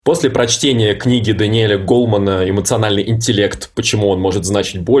После прочтения книги Дэниеля Голмана «Эмоциональный интеллект. Почему, он может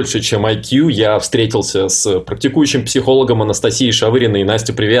значить больше, чем IQ», я встретился с практикующим психологом Анастасией Шавыриной.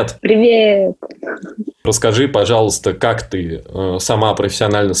 Настя, привет! Привет! Расскажи, пожалуйста, как ты сама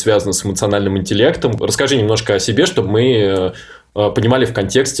профессионально связана с эмоциональным интеллектом. Расскажи немножко о себе, чтобы мы понимали в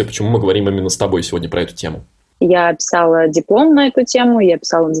контексте, почему мы говорим именно с тобой сегодня про эту тему. Я писала диплом на эту тему, я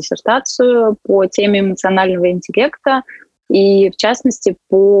писала диссертацию по теме эмоционального интеллекта и, в частности,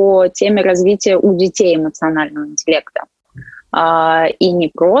 по теме развития у детей эмоционального интеллекта. И не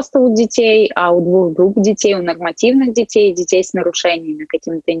просто у детей, а у двух групп детей, у нормативных детей и детей с нарушениями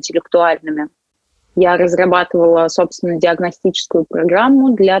какими-то интеллектуальными. Я разрабатывала собственную диагностическую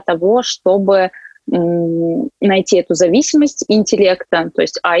программу для того, чтобы найти эту зависимость интеллекта, то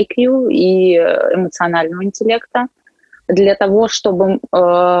есть IQ и эмоционального интеллекта, для того, чтобы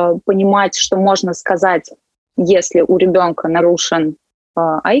понимать, что можно сказать, если у ребенка нарушен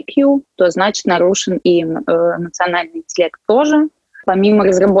IQ, то значит нарушен и эмоциональный интеллект тоже. Помимо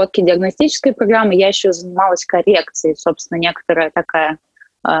разработки диагностической программы, я еще занималась коррекцией, собственно, некоторая такая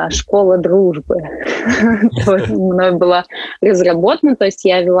школа дружбы мной была разработана, то есть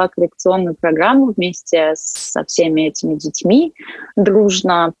я вела коррекционную программу вместе со всеми этими детьми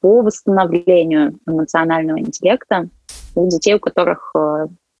дружно по восстановлению эмоционального интеллекта у детей, у которых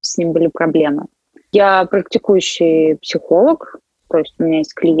с ним были проблемы. Я практикующий психолог, то есть у меня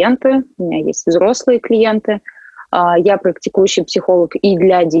есть клиенты, у меня есть взрослые клиенты. Я практикующий психолог и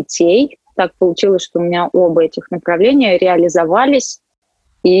для детей. Так получилось, что у меня оба этих направления реализовались,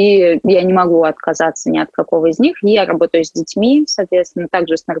 и я не могу отказаться ни от какого из них. Я работаю с детьми, соответственно,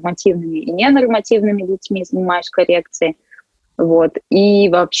 также с нормативными и ненормативными детьми, занимаюсь коррекцией. Вот. И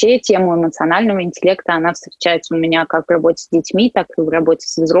вообще тема эмоционального интеллекта, она встречается у меня как в работе с детьми, так и в работе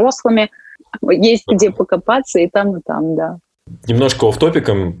с взрослыми. Есть где покопаться и там, да. Немножко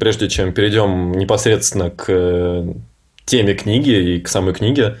офф-топиком, прежде чем перейдем непосредственно к теме книги и к самой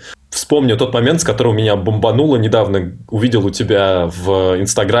книге. Вспомню тот момент, с которого меня бомбануло. Недавно увидел у тебя в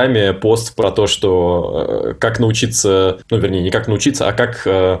Инстаграме пост про то, что как научиться, не как научиться, а как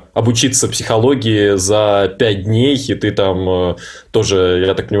обучиться психологии за 5 дней. И ты там тоже,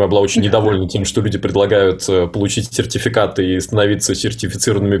 я так понимаю, была очень недовольна тем, что люди предлагают получить сертификаты и становиться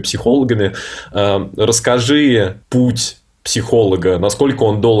сертифицированными психологами. Расскажи путь психолога, насколько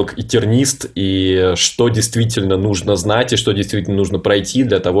он долг и тернист, и что действительно нужно знать, и что действительно нужно пройти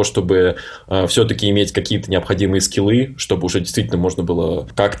для того, чтобы все-таки иметь какие-то необходимые скиллы, чтобы уже действительно можно было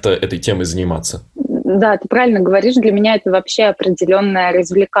как-то этой темой заниматься. Да, ты правильно говоришь, для меня это вообще определенное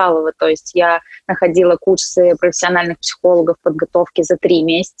развлекалово, то есть я находила курсы профессиональных психологов подготовки за 3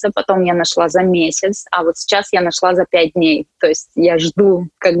 месяца, потом я нашла за месяц, а вот сейчас я нашла за 5 дней, то есть я жду,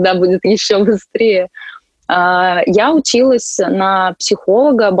 когда будет еще быстрее. Я училась на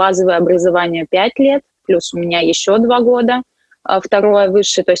психолога, базовое образование 5 лет, плюс у меня еще 2 года, второе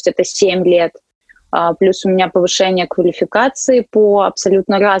высшее, то есть это 7 лет, плюс у меня повышение квалификации по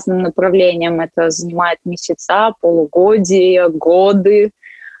абсолютно разным направлениям, это занимает месяца, полугодия, годы,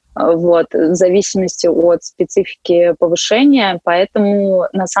 вот, в зависимости от специфики повышения, поэтому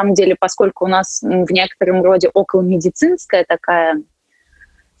на самом деле, поскольку у нас в некотором роде околомедицинская такая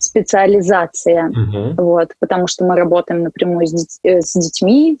специализация, вот, потому что мы работаем напрямую с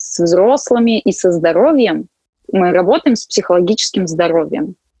детьми, с взрослыми и со здоровьем. Мы работаем с психологическим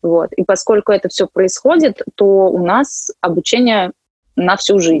здоровьем. Вот. И поскольку это все происходит, то у нас обучение на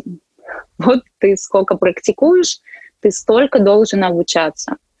всю жизнь. Вот ты сколько практикуешь, ты столько должен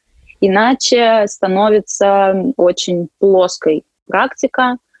обучаться. Иначе становится очень плоской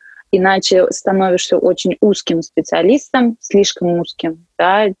практика, иначе становишься очень узким специалистом, слишком узким,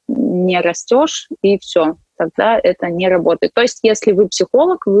 да, не растешь, и все, тогда это не работает. То есть, если вы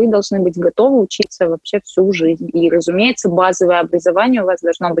психолог, вы должны быть готовы учиться вообще всю жизнь. И, разумеется, базовое образование у вас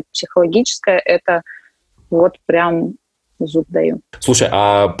должно быть психологическое, это вот прям зуб даю. Слушай,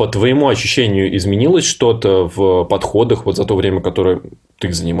 а по твоему ощущению изменилось что-то в подходах вот за то время, которое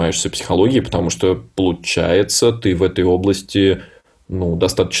ты занимаешься психологией? Потому что, получается, ты в этой области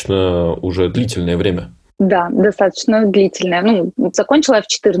достаточно уже длительное время. Да, достаточно длительное. Закончила я в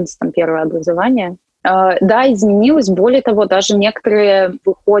 2014-м первое образование. Да, изменилось. Более того, даже некоторые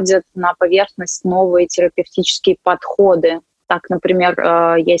выходят на поверхность новые терапевтические подходы. Так,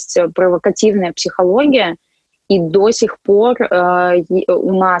 например, есть провокативная психология, и до сих пор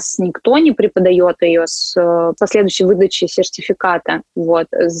у нас никто не преподает ее с последующей выдачей сертификата. Вот.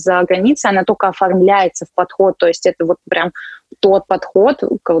 За границей она только оформляется в подход, то есть это вот прям тот подход,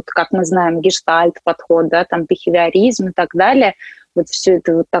 вот как мы знаем, гештальт-подход, да, там бихевиоризм и так далее. Вот все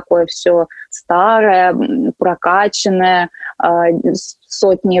это вот такое все старое, прокачанное,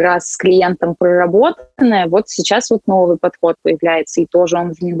 сотни раз с клиентом проработанное, вот сейчас вот новый подход появляется, и тоже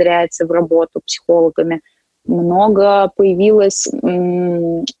он внедряется в работу психологами. Много появилось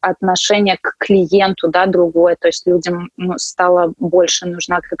отношение к клиенту, да, другое, то есть людям стало больше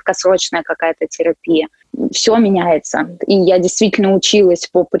нужна краткосрочная какая-то терапия. Все меняется. И я действительно училась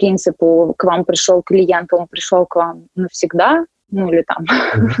по принципу: к вам пришел клиент, он пришел к вам навсегда, или там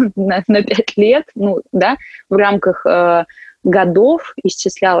на 5 лет, в рамках годов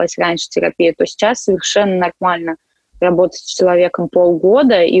исчислялась раньше терапия, то сейчас совершенно нормально работать с человеком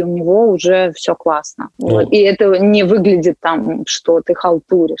полгода, и у него уже все классно. И это не выглядит там, что ты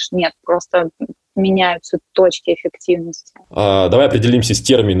халтуришь. Нет, просто меняются точки эффективности. Давай определимся с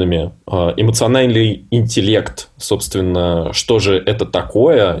терминами. Эмоциональный интеллект, собственно, что же это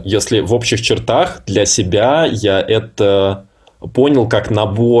такое? Если в общих чертах для себя я это понял как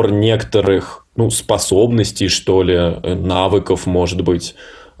набор некоторых способностей, что ли, навыков, может быть,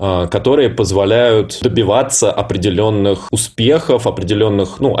 которые позволяют добиваться определенных успехов,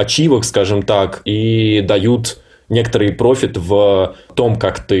 определенных, ачивок, скажем так, и дают некоторый профит в том,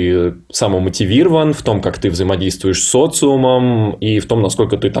 как ты самомотивирован, в том, как ты взаимодействуешь с социумом, и в том,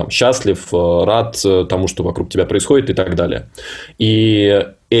 насколько ты там счастлив, рад тому, что вокруг тебя происходит, и так далее. И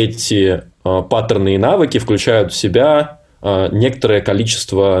эти паттерны и навыки включают в себя некоторое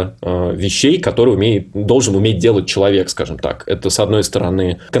количество вещей, которые должен уметь делать человек, скажем так. Это, с одной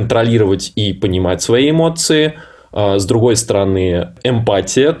стороны, контролировать и понимать свои эмоции, с другой стороны,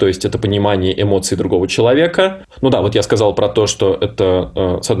 эмпатия, то есть это понимание эмоций другого человека. Вот я сказал про то, что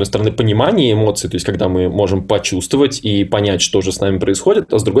это, с одной стороны, понимание эмоций, то есть когда мы можем почувствовать и понять, что же с нами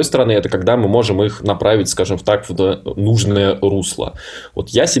происходит, а с другой стороны, это когда мы можем их направить, скажем так, в нужное русло.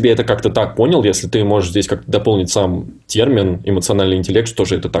 Я себе это как-то так понял. Если ты можешь здесь как-то дополнить сам термин эмоциональный интеллект, что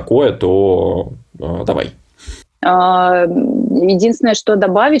же это такое, то давай. Единственное, что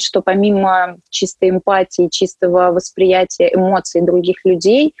добавить, что помимо чистой эмпатии, чистого восприятия эмоций других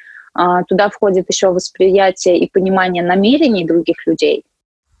людей, туда входит еще восприятие и понимание намерений других людей.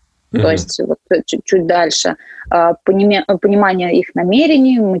 То есть чуть дальше. Понимание их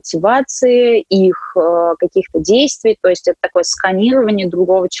намерений, мотивации, их каких-то действий. То есть это такое сканирование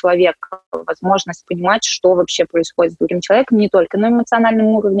другого человека, возможность понимать, что вообще происходит с другим человеком, не только на эмоциональном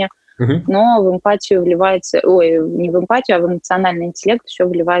уровне, но в эмпатию вливается, не в эмпатию, а в эмоциональный интеллект еще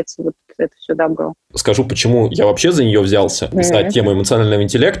вливается вот это все добро. Скажу, почему я вообще за нее взялся, за тему эмоционального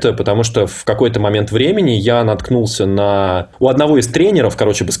интеллекта, потому что в какой-то момент времени я наткнулся у одного из тренеров,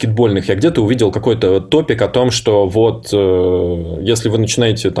 баскетбольных, я где-то увидел какой-то топик о том, что если вы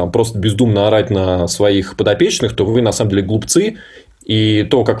начинаете там просто бездумно орать на своих подопечных, то вы на самом деле глупцы. И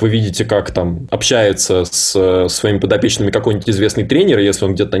то, как вы видите, как там общается с своими подопечными какой-нибудь известный тренер, если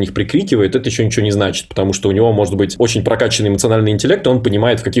он где-то на них прикрикивает, это еще ничего не значит, потому что у него может быть очень прокачанный эмоциональный интеллект, и он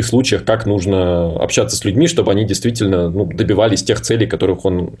понимает, в каких случаях, как нужно общаться с людьми, чтобы они действительно добивались тех целей, которых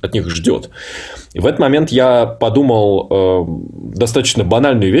он от них ждет. И в этот момент я подумал достаточно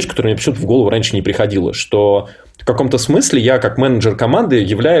банальную вещь, которая мне почему-то в голову раньше не приходила, что в каком-то смысле я, как менеджер команды,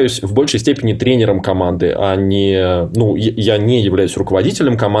 являюсь в большей степени тренером команды, а не... я не являюсь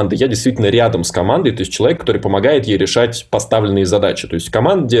руководителем команды, я действительно рядом с командой, то есть человек, который помогает ей решать поставленные задачи. То есть в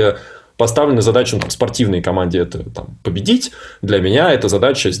команде поставлены задачи, спортивной команде это победить. Для меня это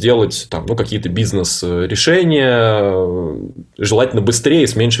задача сделать какие-то бизнес-решения, желательно быстрее,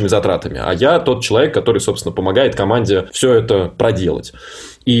 с меньшими затратами. А я тот человек, который, собственно, помогает команде все это проделать.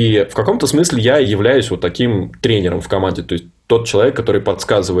 И в каком-то смысле я являюсь таким тренером в команде. То есть тот человек, который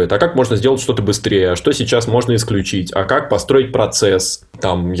подсказывает, а как можно сделать что-то быстрее, а что сейчас можно исключить, а как построить процесс.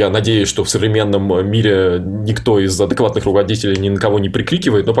 Я надеюсь, что в современном мире никто из адекватных руководителей ни на кого не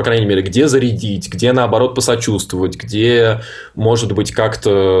прикрикивает, но, по крайней мере, где зарядить, где, наоборот, посочувствовать, где, может быть,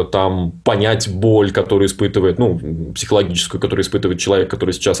 как-то понять боль, которую испытывает, психологическую, которую испытывает человек,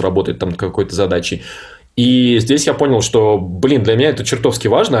 который сейчас работает над какой-то задачей. И здесь я понял, что, для меня это чертовски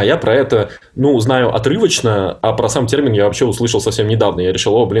важно, а я про это, знаю отрывочно, а про сам термин я вообще услышал совсем недавно. Я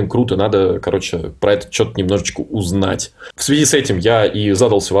решил, круто, надо, про это что-то немножечко узнать. В связи с этим я и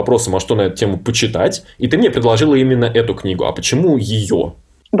задался вопросом, а что на эту тему почитать, и ты мне предложила именно эту книгу. А почему ее?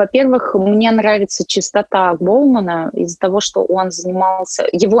 Во-первых, мне нравится чистота Боумана из-за того, что он занимался,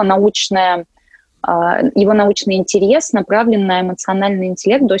 его научный интерес направлен на эмоциональный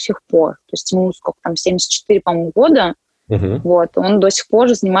интеллект до сих пор. То есть ему 74, по-моему, года. Он до сих пор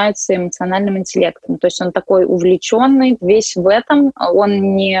занимается эмоциональным интеллектом. То есть он такой увлеченный, весь в этом.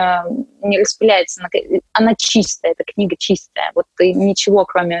 Он не распыляется. Она чистая, эта книга чистая. Ты ничего,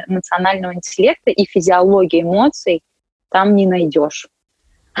 кроме эмоционального интеллекта и физиологии эмоций, там не найдешь.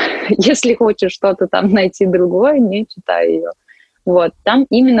 Если хочешь что-то там найти другое, не читай ее. Вот, там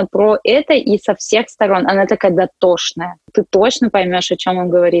именно про это и со всех сторон. Она такая дотошная. Ты точно поймешь, о чем он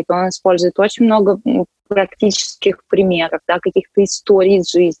говорит. Он использует очень много практических примеров, да, каких-то историй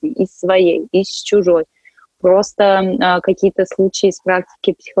из жизни, из своей, из чужой. Просто какие-то случаи из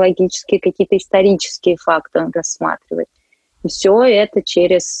практики психологические, какие-то исторические факты он рассматривает. И все это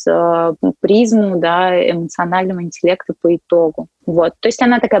через призму, да, эмоционального интеллекта по итогу. Вот. То есть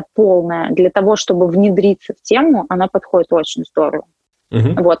она такая полная. Для того, чтобы внедриться в тему, она подходит очень здорово.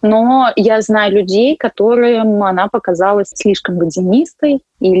 Вот. Но я знаю людей, которым она показалась слишком водянистой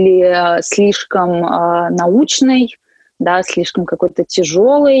или слишком научной, да, слишком какой-то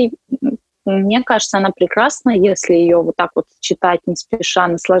тяжелой. Мне кажется, она прекрасна, если ее вот так вот читать не спеша,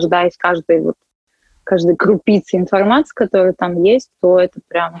 наслаждаясь каждой крупицей информации, которая там есть, то это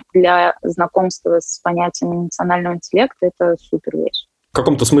прям для знакомства с понятием эмоционального интеллекта это супер вещь. В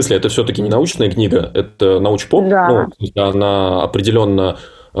каком-то смысле это все-таки не научная книга, это научпоп. Да. Ну, она определенно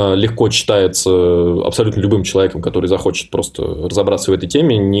легко читается абсолютно любым человеком, который захочет просто разобраться в этой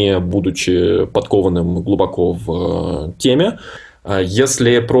теме, не будучи подкованным глубоко в теме.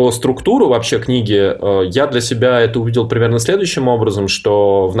 Если про структуру вообще книги, я для себя это увидел примерно следующим образом,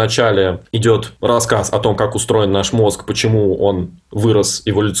 что вначале идет рассказ о том, как устроен наш мозг, почему он вырос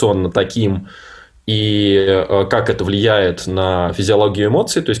эволюционно таким, и как это влияет на физиологию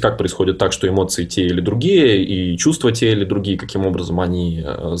эмоций, то есть как происходит так, что эмоции те или другие, и чувства те или другие, каким образом они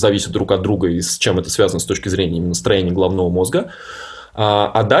зависят друг от друга, и с чем это связано с точки зрения именно строения головного мозга.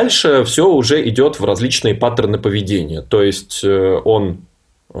 А дальше все уже идет в различные паттерны поведения. То есть он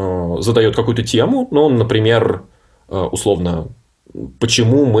задает какую-то тему, например, условно,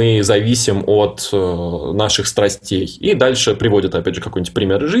 почему мы зависим от наших страстей. И дальше приводит, опять же, какой-нибудь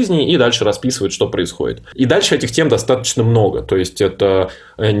пример из жизни, и дальше расписывает, что происходит. И дальше этих тем достаточно много. То есть это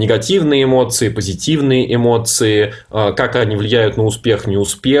негативные эмоции, позитивные эмоции, как они влияют на успех,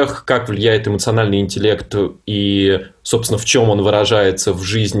 неуспех, как влияет эмоциональный интеллект и, собственно, в чем он выражается в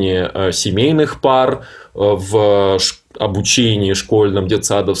жизни семейных пар, в обучении школьном,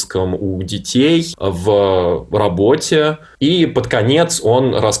 детсадовском у детей, в работе. И под конец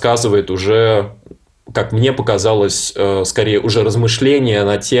он рассказывает уже, как мне показалось, скорее уже размышления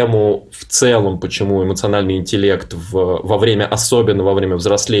на тему в целом, почему эмоциональный интеллект особенно во время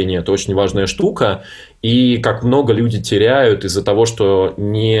взросления, это очень важная штука, и как много люди теряют из-за того, что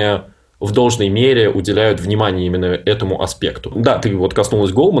не в должной мере уделяют внимание именно этому аспекту. Да, ты вот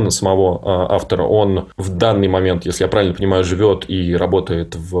коснулась Голмана, самого автора. Он в данный момент, если я правильно понимаю, живет и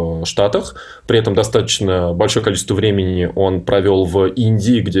работает в Штатах. При этом достаточно большое количество времени он провел в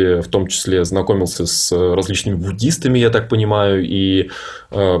Индии, где в том числе знакомился с различными буддистами, я так понимаю, и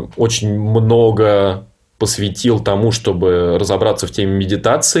очень много посвятил тому, чтобы разобраться в теме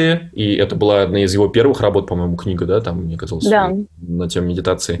медитации. И это была одна из его первых работ, по-моему, книга, да, там, мне казалось, да, на тему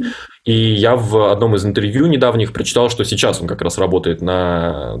медитации. И я в одном из интервью недавних прочитал, что сейчас он как раз работает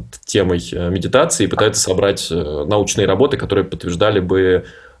над темой медитации и пытается собрать научные работы, которые подтверждали бы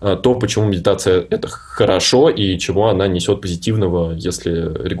то, почему медитация – это хорошо и чего она несет позитивного, если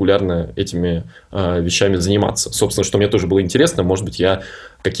регулярно этими вещами заниматься. Собственно, что мне тоже было интересно, может быть, я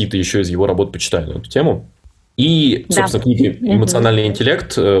какие-то еще из его работ почитаю на эту тему. И, собственно, книга «Эмоциональный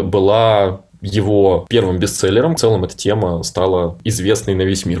интеллект» была его первым бестселлером. В целом, эта тема стала известной на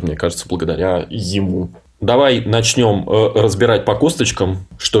весь мир, мне кажется, благодаря ему. Давай начнем разбирать по косточкам,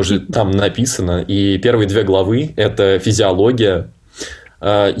 что же там написано. И первые 2 главы – это физиология.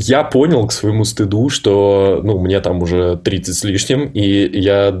 Я понял к своему стыду, что мне там уже 30 с лишним, и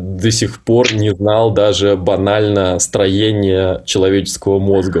я до сих пор не знал даже банально строение человеческого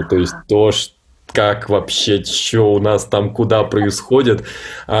мозга. То есть то, как вообще, что у нас там, куда происходит.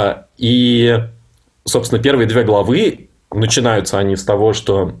 И, собственно, первые 2 главы начинаются они с того,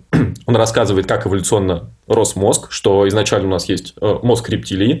 что он рассказывает, как эволюционно рос мозг, что изначально у нас есть мозг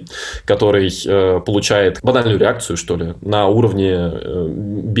рептилии, который получает банальную реакцию, что ли, на уровне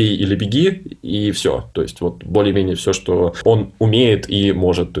бей или беги, и все. То есть, вот более-менее все, что он умеет и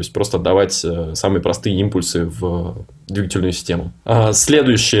может. То есть, просто отдавать самые простые импульсы в двигательную систему.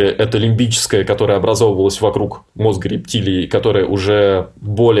 Следующее – это лимбическое, которое образовывалось вокруг мозга рептилии, которое уже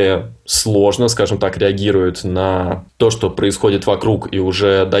более сложно, скажем так, реагирует на то, что происходит вокруг, и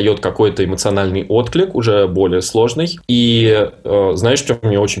уже дает дает какой-то эмоциональный отклик, уже более сложный. И знаешь, что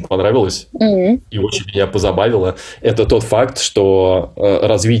мне очень понравилось и очень меня позабавило? Это тот факт, что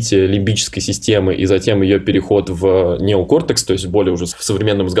развитие лимбической системы и затем ее переход в неокортекс, то есть более уже в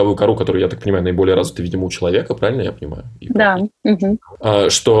современную мозговую кору, которая, я так понимаю, наиболее развита, видимо, у человека, правильно я понимаю? Да.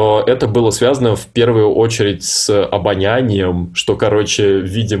 Что это было связано в первую очередь с обонянием, что, короче,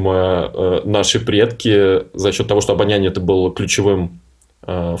 видимо, наши предки за счет того, что обоняние это было ключевым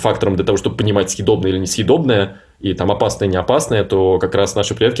фактором для того, чтобы понимать, съедобное или несъедобное, и там опасное, не опасное, то как раз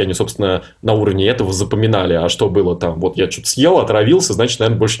наши предки, они, собственно, на уровне этого запоминали, а что было там, вот я что-то съел, отравился, значит,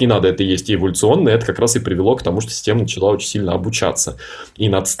 наверное, больше не надо это есть. И эволюционно это как раз и привело к тому, что система начала очень сильно обучаться и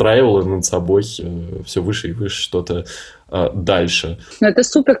надстраивала над собой все выше и выше что-то дальше. Ну, это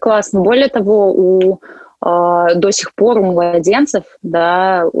супер классно. Более того, до сих пор у младенцев,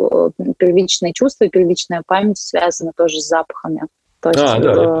 да, первичные чувства и первичная память связаны тоже с запахами. То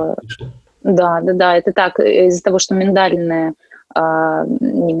есть, да, это так, из-за того, что миндальные,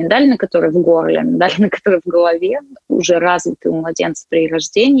 не миндалины, которые в горле, а миндалины, которые в голове, уже развиты у младенца при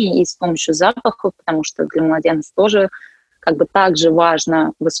рождении и с помощью запахов, потому что для младенца тоже как бы также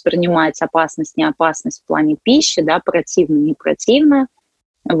важно воспринимать опасность, не опасность в плане пищи, да, противно, не противно.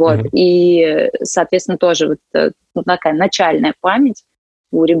 Вот. И, соответственно, тоже вот такая начальная память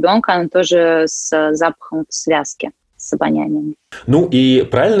у ребенка, она тоже с запахом в связке, с обонянием. Ну и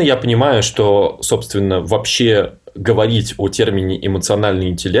правильно я понимаю, что, собственно, вообще говорить о термине эмоциональный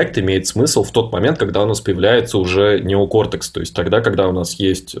интеллект имеет смысл в тот момент, когда у нас появляется уже неокортекс, то есть тогда, когда у нас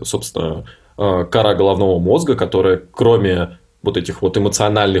есть, собственно, кора головного мозга, которая, кроме вот этих вот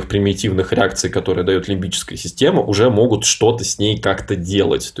эмоциональных примитивных реакций, которые дает лимбическая система, уже могут что-то с ней как-то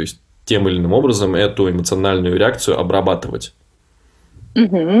делать, то есть тем или иным образом эту эмоциональную реакцию обрабатывать.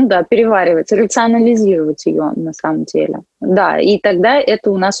 Да, переваривать, рационализировать ее на самом деле. Да, и тогда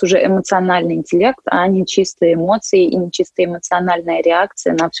это у нас уже эмоциональный интеллект, а не чистые эмоции и не чистая эмоциональная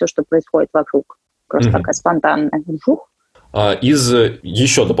реакция на все, что происходит вокруг. Просто такая спонтанная. Из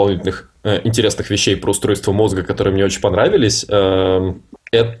еще дополнительных интересных вещей про устройство мозга, которые мне очень понравились,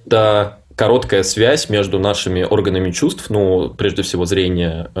 это короткая связь между нашими органами чувств, ну, прежде всего,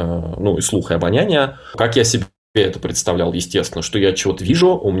 зрения, ну, и слуха, и обоняния. Как я себе это представлял, естественно, что я чего-то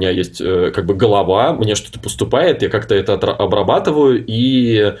вижу, у меня есть как бы голова, мне что-то поступает, я как-то это обрабатываю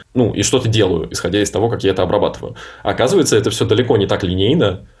и, ну, и что-то делаю, исходя из того, как я это обрабатываю. Оказывается, это все далеко не так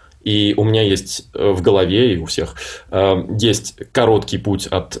линейно. И у меня есть в голове, и у всех, есть короткий путь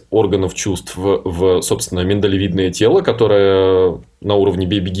от органов чувств в, собственно, миндалевидное тело, которое на уровне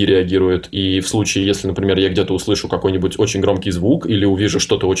бей-беги реагирует. И в случае, если, например, я где-то услышу какой-нибудь очень громкий звук или увижу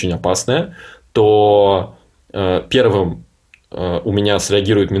что-то очень опасное, то первым у меня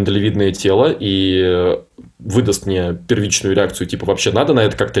среагирует миндалевидное тело и выдаст мне первичную реакцию, типа, вообще надо на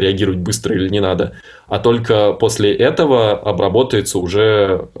это как-то реагировать быстро или не надо. А только после этого обработается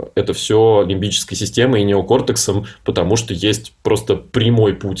уже это все лимбической системой и неокортексом, потому что есть просто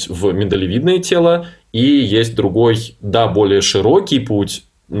прямой путь в миндалевидное тело и есть другой, да, более широкий путь,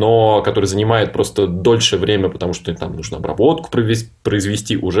 но который занимает просто дольше время, потому что там нужно обработку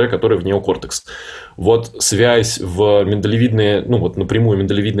произвести уже, который в неокортекс. Вот связь в миндалевидное, ну вот напрямую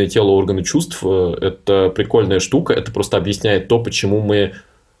миндалевидное тело органы чувств, это прикольная штука, это просто объясняет то, почему мы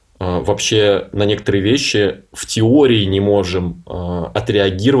вообще на некоторые вещи в теории не можем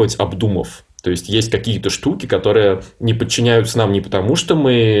отреагировать, обдумав. То есть, есть какие-то штуки, которые не подчиняются нам не потому, что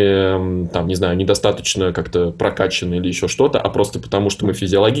мы, там, не знаю, недостаточно как-то прокачаны или еще что-то, а просто потому, что мы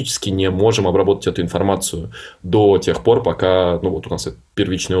физиологически не можем обработать эту информацию до тех пор, пока, ну, вот у нас этот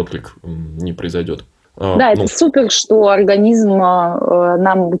первичный отклик не произойдет. Да, это супер, что организм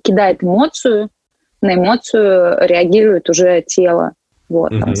нам кидает эмоцию, на эмоцию реагирует уже тело. Вот,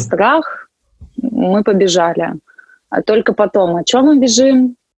 там, страх, мы побежали. А только потом, о чем мы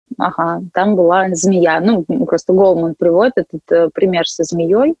бежим? Ага, там была змея. Ну, просто Голман приводит этот пример со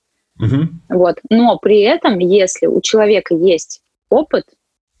змеей. Вот. Но при этом, если у человека есть опыт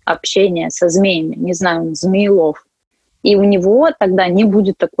общения со змеями, не знаю, змеелов, и у него тогда не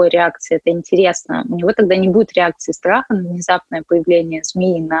будет такой реакции, это интересно, у него тогда не будет реакции страха на внезапное появление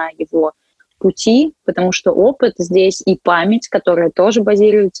змеи на его пути, потому что опыт здесь и память, которая тоже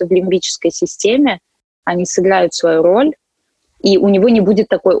базируется в лимбической системе, они сыграют свою роль, и у него не будет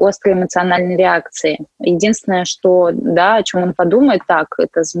такой острой эмоциональной реакции. Единственное, что, да, о чем он подумает, так,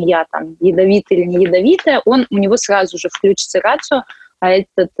 эта змея там ядовитая или не ядовитая, у него сразу же включится рацио, а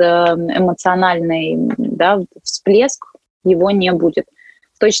этот эмоциональный, да, всплеск его не будет.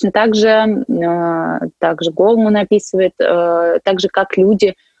 Точно так же Голман описывает, так же, как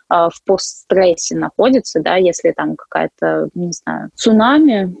люди в постстрессе находится, да, если там какая-то, не знаю,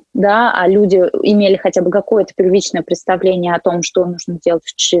 цунами, да, а люди имели хотя бы какое-то первичное представление о том, что нужно делать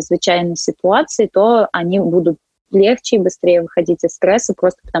в чрезвычайной ситуации, то они будут легче и быстрее выходить из стресса,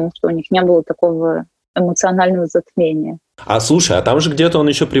 просто потому что у них не было такого эмоционального затмения. А слушай, а там же где-то он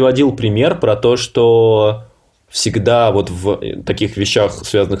еще приводил пример про то, что всегда вот в таких вещах,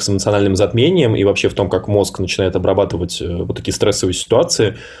 связанных с эмоциональным затмением и вообще в том, как мозг начинает обрабатывать вот такие стрессовые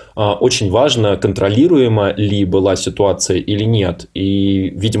ситуации, очень важно, контролируема ли была ситуация или нет. И,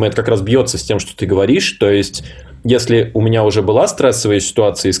 видимо, это как раз бьется с тем, что ты говоришь. То есть, если у меня уже была стрессовая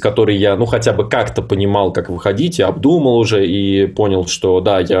ситуация, из которой я, хотя бы как-то понимал, как выходить, я обдумал уже и понял, что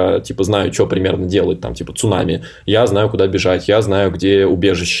да, я, знаю, что примерно делать, там, цунами, я знаю, куда бежать, я знаю, где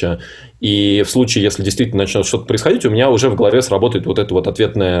убежище. И в случае, если действительно начнет что-то происходить, у меня уже в голове сработает вот эта вот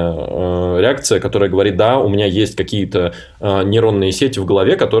ответная реакция, которая говорит, да, у меня есть какие-то нейронные сети в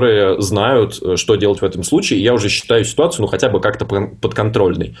голове, которые знают, что делать в этом случае, и я уже считаю ситуацию, хотя бы как-то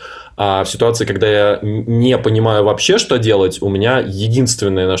подконтрольной. А в ситуации, когда я не понимаю вообще, что делать, у меня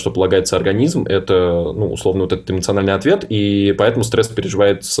единственное, на что полагается организм, это, условно, вот этот эмоциональный ответ, и поэтому стресс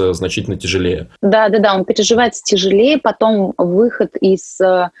переживается значительно тяжелее. Да, он переживается тяжелее, потом выход из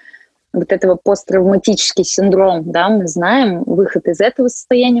вот этого посттравматический синдром, да, мы знаем, выход из этого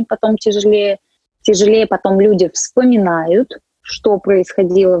состояния потом тяжелее потом люди вспоминают, что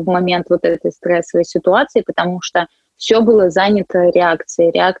происходило в момент вот этой стрессовой ситуации, потому что все было занято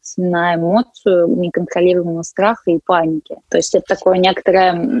реакцией на эмоцию неконтролируемого страха и паники. То есть это такое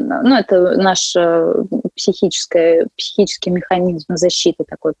некоторое, это наш психический механизм защиты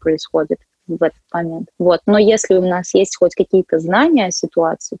такой происходит в этот момент. Вот. Но если у нас есть хоть какие-то знания о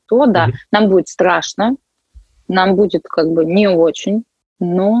ситуации, то да, нам будет страшно, нам будет не очень,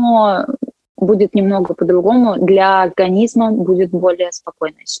 но будет немного по-другому. Для организма будет более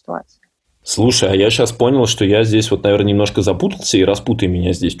спокойная ситуация. Слушай, а я сейчас понял, что я здесь наверное, немножко запутался, и распутай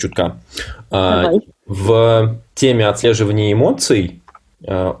меня здесь чутка. Давай. В теме отслеживания эмоций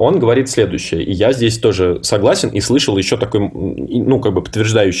он говорит следующее, и я здесь тоже согласен, и слышал еще такой,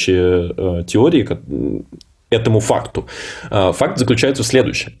 подтверждающие теории этому факту. Факт заключается в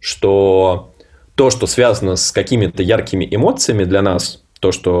следующем, что то, что связано с какими-то яркими эмоциями для нас,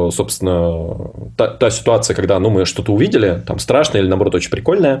 то, что, собственно, та ситуация, когда мы что-то увидели, там страшное или, наоборот, очень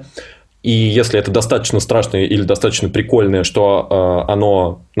прикольное, и если это достаточно страшное или достаточно прикольное, что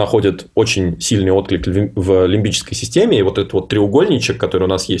оно находит очень сильный отклик в лимбической системе, и вот этот вот треугольничек, который у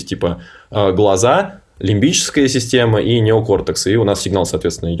нас есть, глаза, лимбическая система и неокортекс. И у нас сигнал,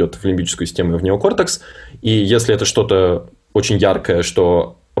 соответственно, идет в лимбическую систему и в неокортекс. И если это что-то очень яркое,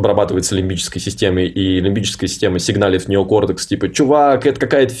 что обрабатывается лимбической системой, и лимбическая система сигналит в неокортекс, чувак, это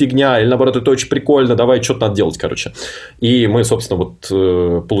какая-то фигня, или наоборот, это очень прикольно, давай, что-то надо делать, короче. И мы, собственно,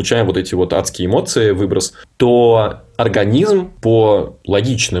 получаем эти адские эмоции, выброс, то организм по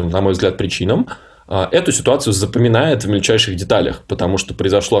логичным, на мой взгляд, причинам эту ситуацию запоминает в мельчайших деталях, потому что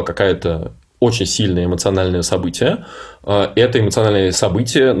произошло какая-то очень сильное эмоциональное событие. Это эмоциональное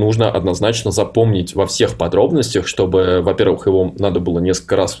событие нужно однозначно запомнить во всех подробностях, чтобы, во-первых, его надо было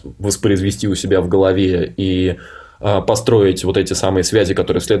несколько раз воспроизвести у себя в голове и построить эти самые связи,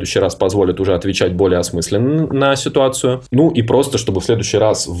 которые в следующий раз позволят уже отвечать более осмысленно на ситуацию. И просто, чтобы в следующий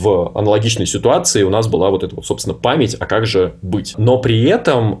раз в аналогичной ситуации у нас была собственно, память, а как же быть. Но при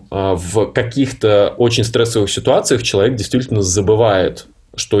этом в каких-то очень стрессовых ситуациях человек действительно забывает,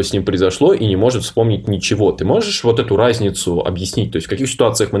 что с ним произошло, и не может вспомнить ничего. Ты можешь эту разницу объяснить? То есть, в каких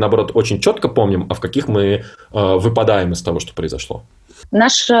ситуациях мы, наоборот, очень четко помним, а в каких мы выпадаем из того, что произошло?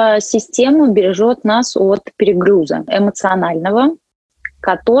 Наша система бережет нас от перегруза эмоционального,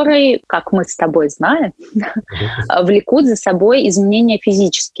 который, как мы с тобой знаем, влекут за собой изменения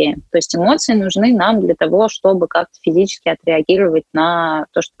физические. То есть эмоции нужны нам для того, чтобы как-то физически отреагировать на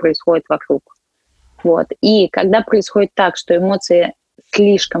то, что происходит вокруг. И когда происходит так, что эмоции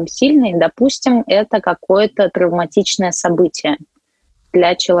слишком сильные, допустим, это какое-то травматичное событие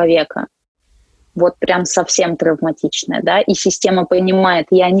для человека. Прям совсем травматичное, да, и система понимает,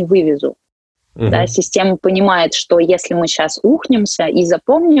 я не вывезу. Да, система понимает, что если мы сейчас ухнемся и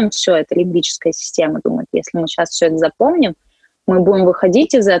запомним все, это лимбическая система думает, если мы сейчас все это запомним, мы будем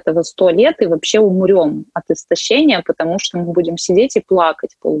выходить из этого 100 лет и вообще умрем от истощения, потому что мы будем сидеть и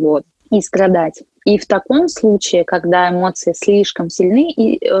плакать полгода и страдать. И в таком случае, когда эмоции слишком сильны,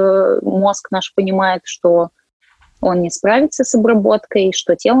 и мозг наш понимает, что он не справится с обработкой,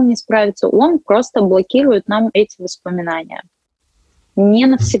 что тело не справится, он просто блокирует нам эти воспоминания. Не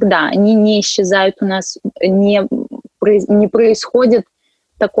навсегда, они не исчезают у нас, не происходит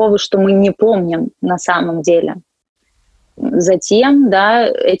такого, что мы не помним на самом деле. затем, да,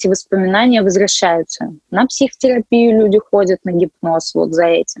 эти воспоминания возвращаются. На психотерапию люди ходят, на гипноз вот за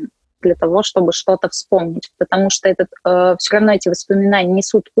этим, для того, чтобы что-то вспомнить. Потому что все равно эти воспоминания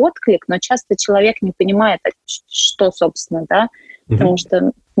несут отклик, но часто человек не понимает, что, собственно, да, потому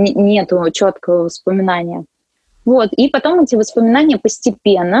что нету четкого воспоминания. Вот, и потом эти воспоминания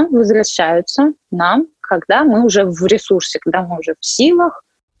постепенно возвращаются нам, когда мы уже в ресурсе, когда мы уже в силах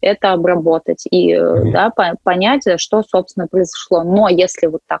это обработать и да, понять, что, собственно, произошло. Но если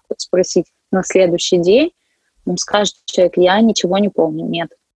вот так вот спросить на следующий день, скажет человек: я ничего не помню. Нет.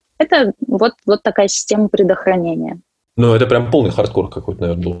 Это вот такая система предохранения. Ну, это прям полный хардкор какой-то,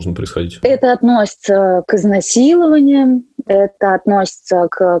 наверное, должен происходить. Это относится к изнасилованиям, это относится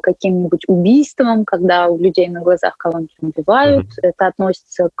к каким-нибудь убийствам, когда у людей на глазах кого-нибудь убивают, это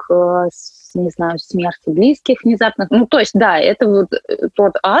относится к, не знаю, смерти близких внезапно. Ну, то есть, да, это вот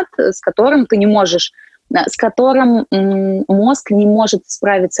тот ад, с которым ты не можешь, с которым мозг не может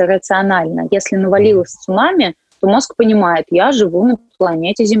справиться рационально. Если навалилось цунами, то мозг понимает: я живу на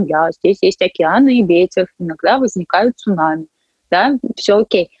планете Земля, здесь есть океаны и ветер, иногда возникают цунами, да, все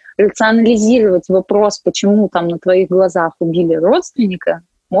окей. Рационализировать вопрос, почему там на твоих глазах убили родственника,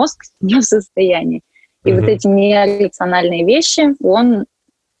 мозг не в состоянии. И вот эти нерациональные вещи он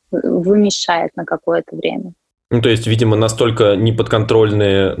вымещает на какое-то время. Ну, то есть, видимо, настолько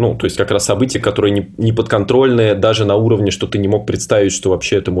неподконтрольные, ну, то есть, как раз события, которые неподконтрольные даже на уровне, что ты не мог представить, что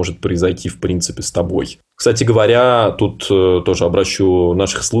вообще это может произойти, в принципе, с тобой. Кстати говоря, тут тоже обращу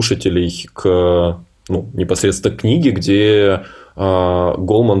наших слушателей к, непосредственно к книге, где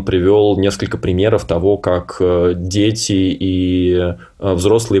Голман привел несколько примеров того, как дети и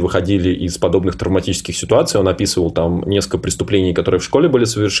взрослые выходили из подобных травматических ситуаций. Он описывал там несколько преступлений, которые в школе были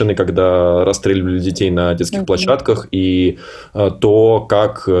совершены, когда расстреливали детей на детских площадках, и то,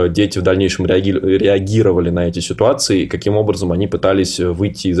 как дети в дальнейшем реагировали на эти ситуации, и каким образом они пытались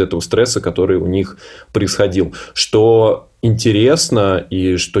выйти из этого стресса, который у них происходил. Что интересно,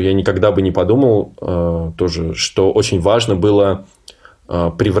 и что я никогда бы не подумал тоже, что очень важно было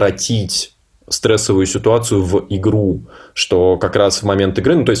превратить стрессовую ситуацию в игру, что как раз в момент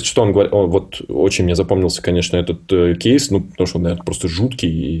игры, то есть, что он говорит, вот очень мне запомнился, конечно, этот кейс, потому что он, наверное, просто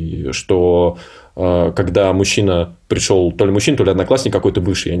жуткий, что когда мужчина пришел, то ли мужчина, то ли одноклассник какой-то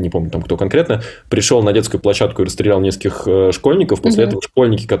бывший, я не помню там кто конкретно, пришел на детскую площадку и расстрелял нескольких школьников. После этого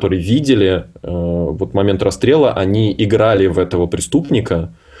школьники, которые видели вот момент расстрела, они играли в этого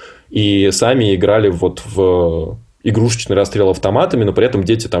преступника и сами играли вот в игрушечный расстрел автоматами, но при этом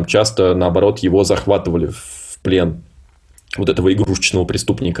дети там часто, наоборот, его захватывали в плен, вот этого игрушечного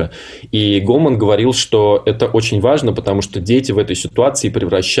преступника. И Голман говорил, что это очень важно, потому что дети в этой ситуации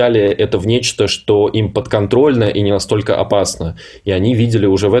превращали это в нечто, что им подконтрольно и не настолько опасно. И они видели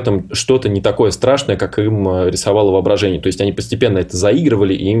уже в этом что-то не такое страшное, как им рисовало воображение. То есть, они постепенно это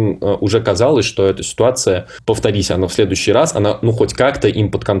заигрывали, и им уже казалось, что эта ситуация, повторись она в следующий раз, она, хоть как-то им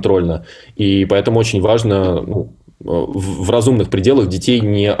подконтрольна. И поэтому очень важно, в разумных пределах детей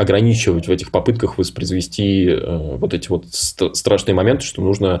не ограничивать в этих попытках воспроизвести вот эти вот страшные моменты, что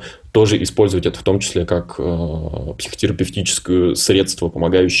нужно тоже использовать это в том числе как психотерапевтическое средство,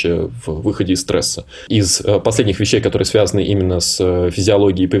 помогающее в выходе из стресса. Из последних вещей, которые связаны именно с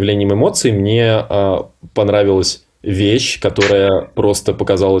физиологией и появлением эмоций, мне понравилась вещь, которая просто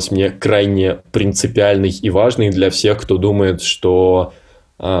показалась мне крайне принципиальной и важной для всех, кто думает, что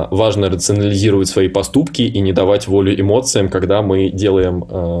важно рационализировать свои поступки и не давать волю эмоциям, когда мы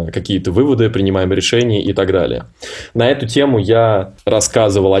делаем какие-то выводы, принимаем решения и так далее. На эту тему я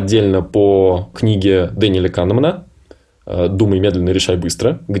рассказывал отдельно по книге Дэниеля Канемана «Думай медленно, решай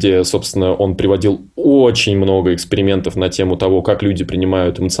быстро», где, собственно, он приводил очень много экспериментов на тему того, как люди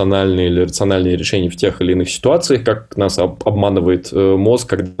принимают эмоциональные или рациональные решения в тех или иных ситуациях, как нас обманывает мозг,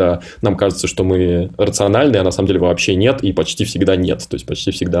 когда нам кажется, что мы рациональны, а на самом деле вообще нет, и почти всегда нет. То есть, почти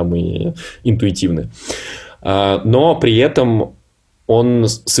всегда мы интуитивны. Но при этом он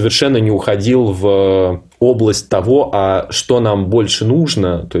совершенно не уходил в область того, а что нам больше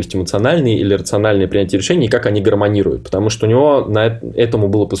нужно, то есть эмоциональные или рациональные принятия решений, и как они гармонируют. Потому что у него этому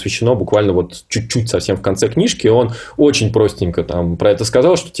было посвящено буквально вот чуть-чуть совсем в конце книжки. Он очень простенько там про это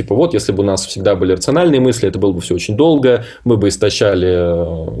сказал, что типа вот, если бы у нас всегда были рациональные мысли, это было бы все очень долго, мы бы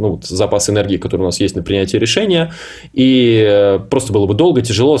истощали запас энергии, который у нас есть на принятие решения, и просто было бы долго,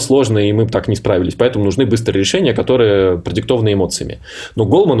 тяжело, сложно, и мы бы так не справились. Поэтому нужны быстрые решения, которые продиктованы эмоциями. Но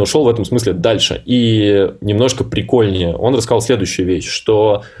Голман ушел в этом смысле дальше. И немножко прикольнее. Он рассказал следующую вещь,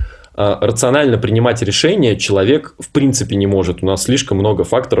 что рационально принимать решения человек в принципе не может. У нас слишком много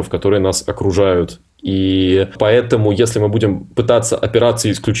факторов, которые нас окружают. И поэтому, если мы будем пытаться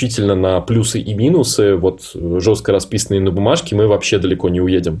опираться исключительно на плюсы и минусы, вот жестко расписанные на бумажке, мы вообще далеко не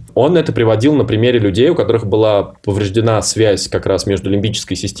уедем. Он это приводил на примере людей, у которых была повреждена связь как раз между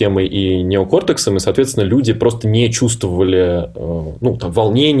лимбической системой и неокортексом, и, соответственно, люди просто не чувствовали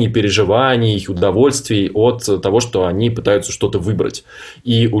волнений, переживаний, удовольствий от того, что они пытаются что-то выбрать.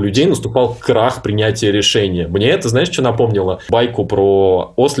 И у людей наступал крах принятия решения. Мне это, знаешь, что напомнило? Байку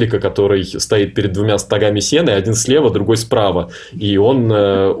про ослика, который стоит перед двумя стогами сена, один слева, другой справа. И он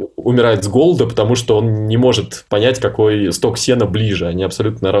умирает с голода, потому что он не может понять, какой стог сена ближе. Они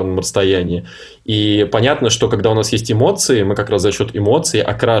абсолютно на равном расстоянии. И понятно, что когда у нас есть эмоции, мы как раз за счет эмоций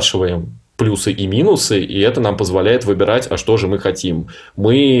окрашиваем плюсы и минусы, и это нам позволяет выбирать, а что же мы хотим.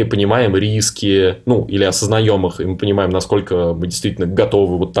 Мы понимаем риски, или осознаем их, и мы понимаем, насколько мы действительно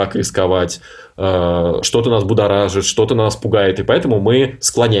готовы вот так рисковать, что-то нас будоражит, что-то нас пугает, и поэтому мы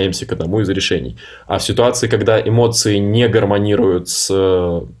склоняемся к одному из решений. А в ситуации, когда эмоции не гармонируют с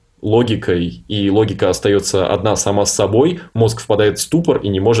логикой, и логика остается одна сама с собой, мозг впадает в ступор и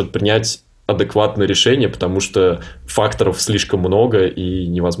не может принять адекватное решение, потому что факторов слишком много, и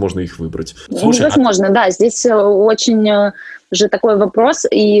невозможно их выбрать. Слушай, невозможно, да. Здесь очень же такой вопрос,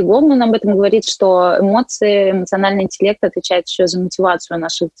 и Голман об этом говорит, что эмоции, эмоциональный интеллект отвечает еще за мотивацию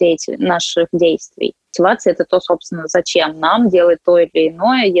наших действий. Мотивация — это то, собственно, зачем нам делать то или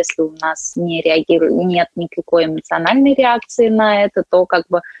иное. Если у нас нет никакой эмоциональной реакции на это, то как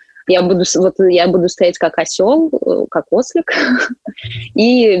бы я буду стоять как осел, как ослик,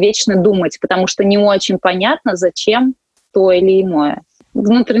 и вечно думать, потому что не очень понятно, зачем то или иное.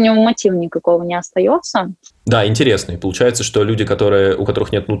 Внутреннего мотива никакого не остается. Да, интересно. И получается, что люди, у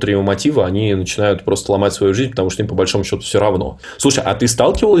которых нет внутреннего мотива, они начинают просто ломать свою жизнь, потому что им по большому счету все равно. Слушай, а ты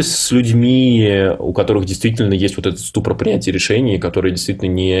сталкивалась с людьми, у которых действительно есть вот этот ступор принятия решений, которые действительно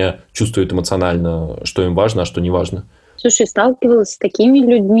не чувствуют эмоционально, что им важно, а что не важно? Слушай, сталкивалась с такими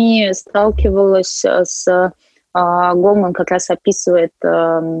людьми, Голман как раз описывает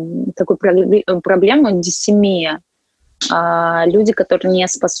такую проблему диссемия. Люди, которые не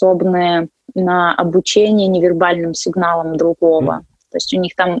способны на обучение невербальным сигналам другого. То есть у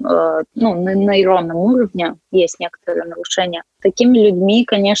них там на нейронном уровне есть некоторые нарушения. Такими людьми,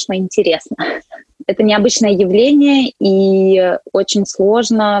 конечно, интересно. Это необычное явление, и очень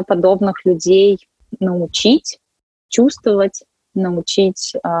сложно подобных людей научить чувствовать,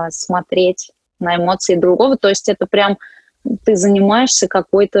 научить смотреть на эмоции другого. То есть это прям ты занимаешься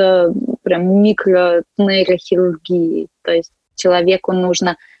какой-то прям микронейрохирургией. То есть человеку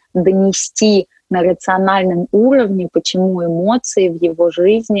нужно донести на рациональном уровне, почему эмоции в его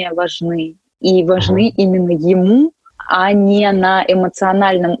жизни важны. И важны именно ему, а не на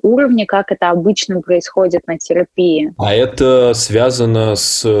эмоциональном уровне, как это обычно происходит на терапии. А это связано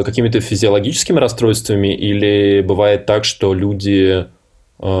с какими-то физиологическими расстройствами или бывает так, что люди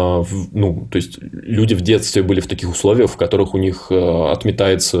то есть люди в детстве были в таких условиях, в которых у них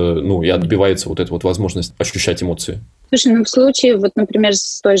отметается, и отбивается вот эта вот возможность ощущать эмоции? Слушай, в случае, например,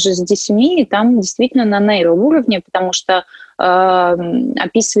 с той же диссемией, там действительно на нейроуровне, потому что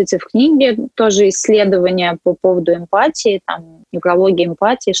описывается в книге тоже исследование по поводу эмпатии, там неврология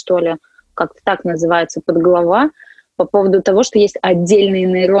эмпатии, что ли, как-то так называется подглава, по поводу того, что есть отдельные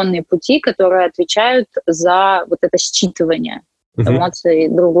нейронные пути, которые отвечают за вот это считывание эмоций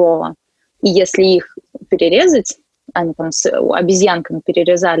другого. И если их перерезать, они там с обезьянками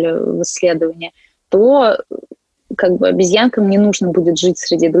перерезали в исследовании, то как бы обезьянкам не нужно будет жить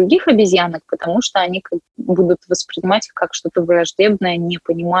среди других обезьянок, потому что они будут воспринимать их как что-то враждебное, не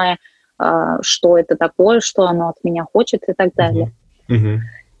понимая, что это такое, что оно от меня хочет и так далее.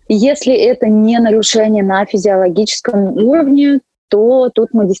 Если это не нарушение на физиологическом уровне, то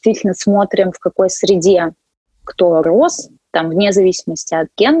тут мы действительно смотрим, в какой среде кто рос, там, вне зависимости от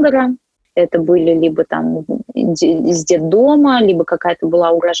гендера. Это были либо там из детдома, либо какая-то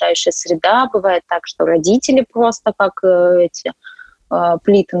была угрожающая среда. Бывает так, что родители просто как эти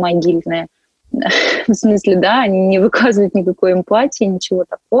плиты могильные. В смысле, да, они не выказывают никакой эмпатии, ничего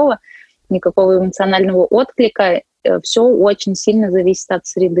такого, никакого эмоционального отклика. Все очень сильно зависит от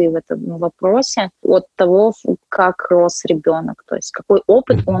среды в этом вопросе, от того, как рос ребенок, то есть какой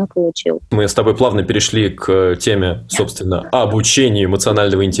опыт он получил. Мы с тобой плавно перешли к теме, собственно, обучения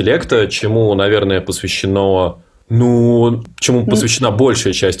эмоционального интеллекта, чему, наверное, посвящена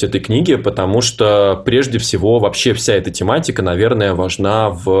большая часть этой книги, потому что, прежде всего, вообще вся эта тематика, наверное,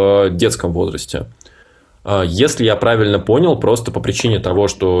 важна в детском возрасте. Если я правильно понял, просто по причине того,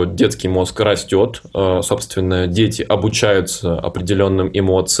 что детский мозг растет, собственно, дети обучаются определенным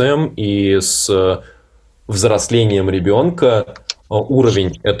эмоциям, и с взрослением ребенка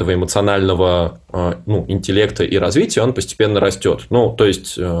уровень этого эмоционального интеллекта и развития, он постепенно растет. Ну, то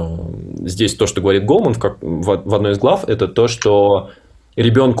есть, здесь то, что говорит Голман в одной из глав, это то, что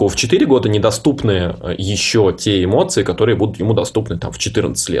ребенку в 4 года недоступны еще те эмоции, которые будут ему доступны там, в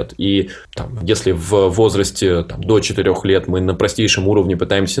 14 лет. И там, если в возрасте до 4 лет мы на простейшем уровне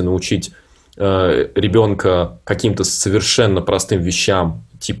пытаемся научить ребенка каким-то совершенно простым вещам,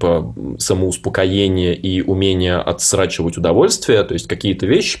 типа самоуспокоения и умения отсрачивать удовольствие, то есть какие-то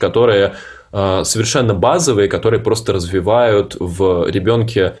вещи, которые совершенно базовые, которые просто развивают в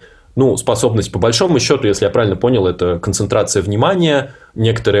ребенке способность, по большому счету, если я правильно понял, это концентрация внимания,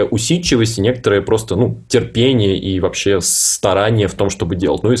 некоторая усидчивость, некоторое просто терпение и вообще старание в том, чтобы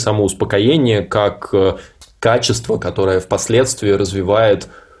делать. Ну и самоуспокоение как качество, которое впоследствии развивает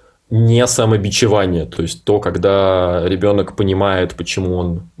не самобичевание, то есть то, когда ребенок понимает, почему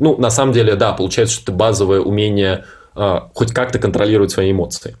он... на самом деле, да, получается, что это базовое умение хоть как-то контролировать свои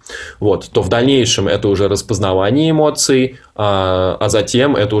эмоции. То в дальнейшем это уже распознавание эмоций, а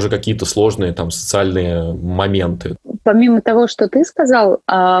затем это уже какие-то сложные социальные моменты. Помимо того, что ты сказал,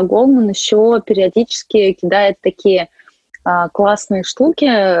 Голман еще периодически кидает такие классные штуки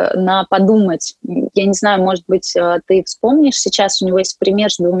на подумать. Я не знаю, может быть, ты вспомнишь, сейчас у него есть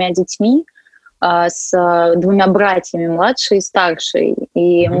пример с 2 детьми, с 2 братьями, младший и старший.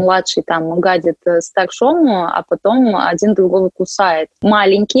 И младший гадит старшему, а потом один другого кусает.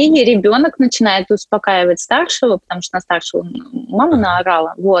 Маленький ребенок начинает успокаивать старшего, потому что на старшего мама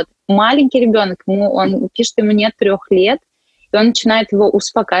наорала. Маленький ребенок, он пишет, ему нет 3 лет, и он начинает его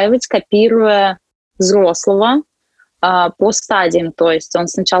успокаивать, копируя взрослого по стадиям. То есть он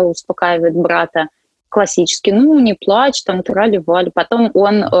сначала успокаивает брата классически, не плачь, трали-вали. Потом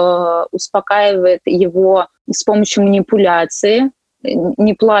он успокаивает его с помощью манипуляции.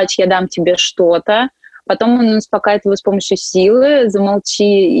 Не плачь, я дам тебе что-то. Потом он успокаивает его с помощью силы.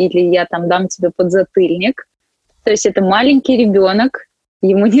 Замолчи, или я дам тебе подзатыльник. То есть это маленький ребенок,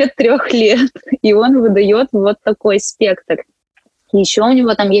 ему нет 3 лет, и он выдает такой спектр. Еще у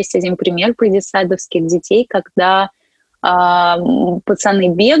него есть один пример про детсадовских детей, когда пацаны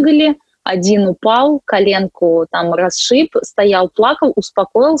бегали, один упал, коленку расшиб, стоял, плакал,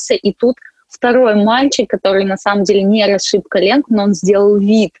 успокоился, и тут второй мальчик, который на самом деле не расшиб коленку, но он сделал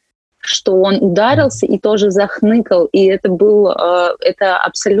вид, что он ударился и тоже захныкал, и это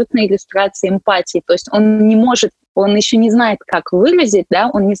абсолютная иллюстрация эмпатии. То есть он не может, он еще не знает, как выразить,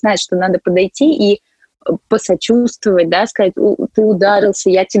 он не знает, что надо подойти и посочувствовать, сказать, ты ударился,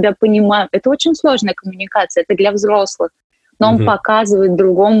 я тебя понимаю. Это очень сложная коммуникация, это для взрослых. Но он показывает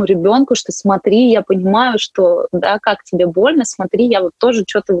другому ребенку, что смотри, я понимаю, что, как тебе больно, смотри, я тоже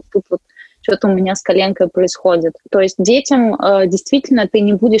что-то тут что-то у меня с коленкой происходит. То есть детям действительно ты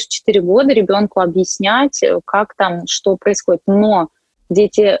не будешь 4 года ребенку объяснять, как что происходит. Но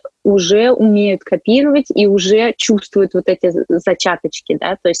дети уже умеют копировать и уже чувствуют эти зачаточки,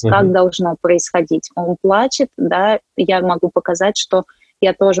 то есть как должно происходить. Он плачет, я могу показать, что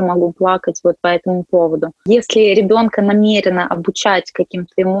я тоже могу плакать по этому поводу. Если ребенка намеренно обучать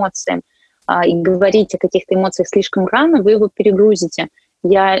каким-то эмоциям и говорить о каких-то эмоциях слишком рано, вы его перегрузите.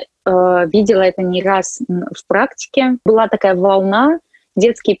 Я видела это не раз в практике. Была такая волна,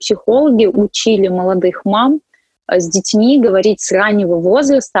 детские психологи учили молодых мам с детьми говорить с раннего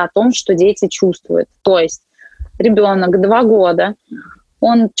возраста о том, что дети чувствуют. То есть ребенок 2 года,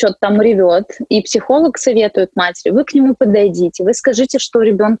 он что-то ревет, и психолог советует матери, вы к нему подойдите, вы скажите, что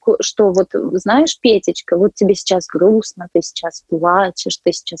ребенку, что знаешь, Петечка, тебе сейчас грустно, ты сейчас плачешь,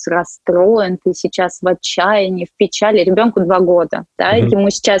 ты сейчас расстроен, ты сейчас в отчаянии, в печали. Ребенку 2 года, ему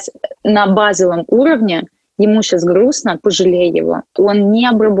сейчас на базовом уровне, ему сейчас грустно, пожалей его. Он не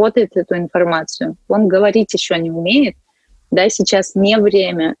обработает эту информацию, он говорить еще не умеет, сейчас не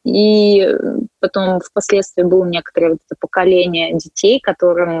время. И потом впоследствии было некоторое поколение детей,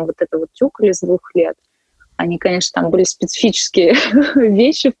 которым это тюкали с 2 лет. Они, конечно, были специфические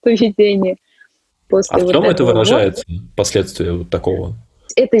вещи в поведении. А в чем это выражается, последствия такого?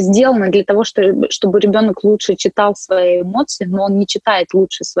 Это сделано для того, чтобы ребенок лучше читал свои эмоции, но он не читает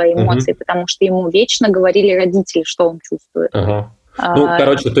лучше свои эмоции, потому что ему вечно говорили родители, что он чувствует.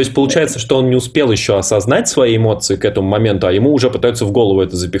 То есть получается, что он не успел еще осознать свои эмоции к этому моменту, а ему уже пытаются в голову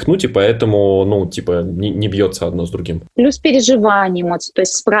это запихнуть, и поэтому, не бьется одно с другим. Плюс переживание эмоций, то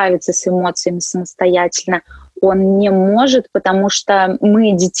есть справиться с эмоциями самостоятельно он не может, потому что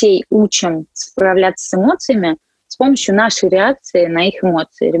мы детей учим справляться с эмоциями с помощью нашей реакции на их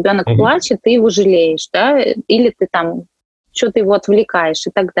эмоции. Ребенок плачет, ты его жалеешь, или ты что ты его отвлекаешь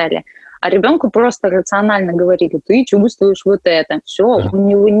и так далее. А ребенку просто рационально говорили, ты чувствуешь вот это. Все, у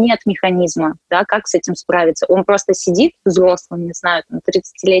него нет механизма, да, как с этим справиться. Он просто сидит, взрослый, не знаю, там,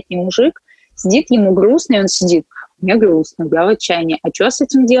 30-летний мужик, сидит, ему грустно, и он сидит, мне грустно, я в отчаянии. А что с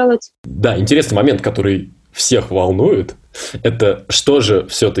этим делать? Да, интересный момент, который всех волнует, это что же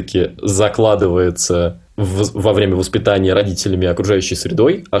все-таки закладывается во время воспитания родителями окружающей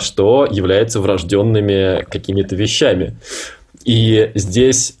средой, а что является врожденными какими-то вещами. И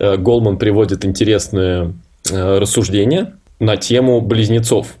здесь Голман приводит интересное рассуждение на тему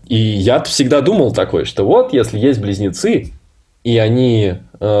близнецов. И я всегда думал такое, что вот если есть близнецы, и они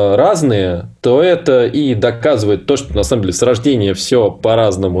разные, то это и доказывает то, что на самом деле с рождения все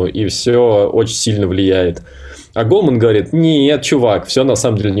по-разному, и все очень сильно влияет. А Голман говорит, нет, чувак, все на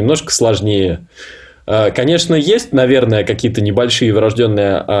самом деле немножко сложнее. Конечно, есть, наверное, какие-то небольшие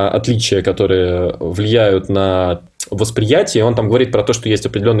врожденные отличия, которые влияют на восприятие. Он там говорит про то, что есть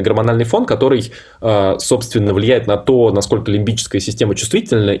определенный гормональный фон, который, собственно, влияет на то, насколько лимбическая система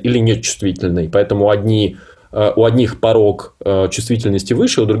чувствительна или нечувствительна. И поэтому у одних порог чувствительности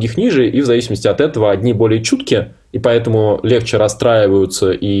выше, у других ниже, и в зависимости от этого одни более чуткие, и поэтому легче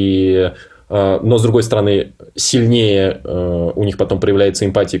расстраиваются, но, с другой стороны, сильнее у них потом проявляется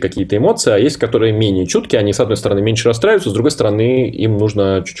эмпатия, какие-то эмоции, а есть, которые менее чуткие, они, с одной стороны, меньше расстраиваются, с другой стороны, им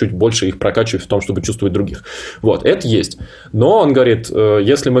нужно чуть-чуть больше их прокачивать в том, чтобы чувствовать других. Вот, это есть. Но он говорит,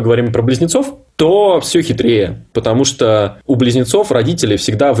 если мы говорим про близнецов, то все хитрее, потому что у близнецов родители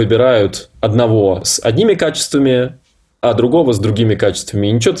всегда выбирают одного с одними качествами, а другого с другими качествами.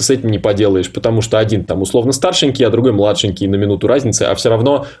 И ничего ты с этим не поделаешь, потому что один там условно старшенький, а другой младшенький, на минуту разницы, а все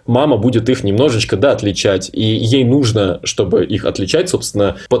равно мама будет их немножечко, да, отличать. И ей нужно, чтобы их отличать,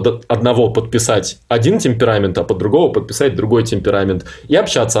 собственно, под одного подписать один темперамент, а под другого подписать другой темперамент. И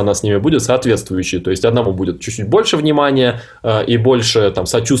общаться она с ними будет соответствующей. То есть, одному будет чуть-чуть больше внимания и больше там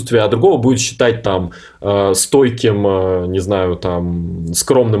сочувствия, а другого будет считать там стойким, не знаю, там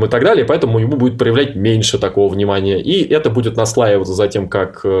скромным и так далее. Поэтому ему будет проявлять меньше такого внимания. И это будет наслаиваться затем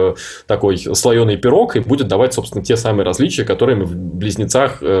как такой слоеный пирог и будет давать, собственно, те самые различия, которые мы в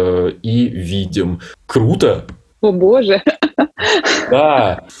близнецах и видим. Круто! О боже!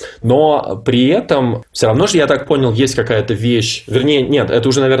 Да, но при этом все равно же, я так понял, есть какая-то вещь, вернее, нет, это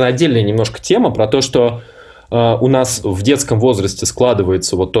уже, наверное, отдельная немножко тема про то, что у нас в детском возрасте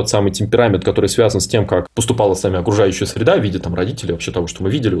складывается вот тот самый темперамент, который связан с тем, как поступала с нами окружающая среда в виде там родителей, вообще того, что мы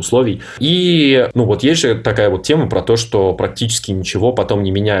видели, условий. И, ну, вот есть же такая вот тема про то, что практически ничего потом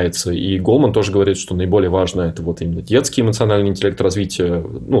не меняется. И Голман тоже говорит, что наиболее важно это вот именно детский эмоциональный интеллект, развитие,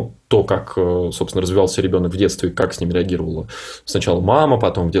 ну, то, как, собственно, развивался ребенок в детстве, как с ним реагировала сначала мама,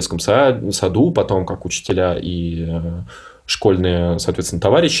 потом в детском саду, потом как учителя и школьные, соответственно,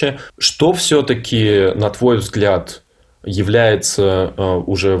 товарищи. Что все-таки, на твой взгляд, является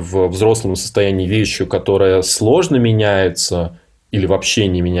уже в взрослом состоянии вещью, которая сложно меняется или вообще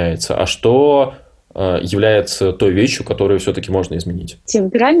не меняется, а что является той вещью, которую все-таки можно изменить?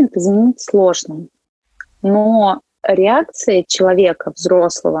 Темперамент изменить сложно, но реакции человека,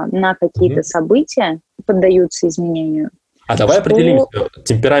 взрослого, на какие-то события поддаются изменению. А давай определим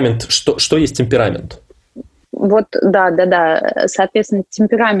темперамент. Что есть темперамент? Вот, да. Соответственно,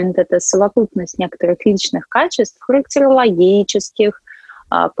 темперамент – это совокупность некоторых личных качеств, характерологических,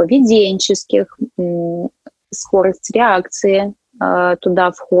 поведенческих, скорость реакции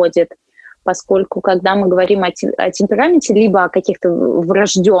туда входит, поскольку, когда мы говорим о темпераменте, либо о каких-то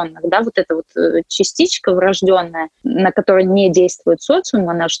врожденных, да, вот эта вот частичка врожденная, на которой не действует социум,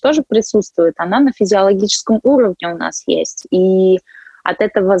 она же тоже присутствует, она на физиологическом уровне у нас есть. И от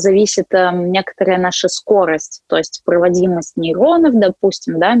этого зависит некоторая наша скорость, то есть проводимость нейронов,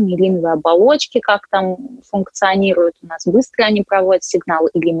 допустим, да, миелиновые оболочки, как там функционируют у нас, быстро они проводят сигнал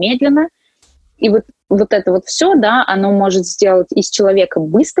или медленно. И вот это вот все, да, оно может сделать из человека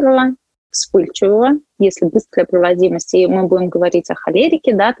быстрого, вспыльчивого, если быстрая проводимость, и мы будем говорить о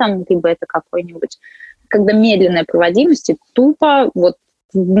холерике, да, там, либо это какой-нибудь, когда медленная проводимость, и тупо вот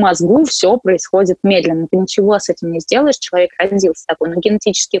в мозгу все происходит медленно. Ты ничего с этим не сделаешь, человек родился такой, но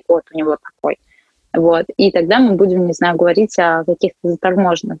генетический код у него такой. Вот. И тогда мы будем, не знаю, говорить о каких-то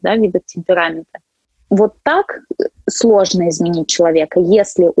заторможенных, да, видах темперамента. Вот так сложно изменить человека,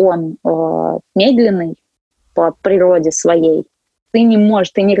 если он медленный по природе своей. Ты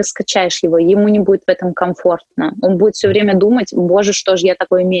не раскачаешь его, ему не будет в этом комфортно. Он будет все время думать, боже, что же я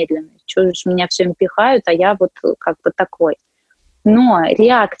такой медленный, что же меня все им пихают, а я вот как бы такой. Но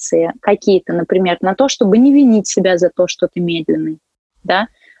реакции какие-то, например, на то, чтобы не винить себя за то, что ты медленный, да,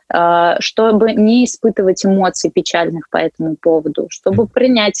 чтобы не испытывать эмоций печальных по этому поводу, чтобы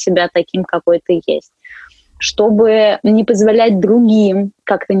принять себя таким, какой ты есть. чтобы не позволять другим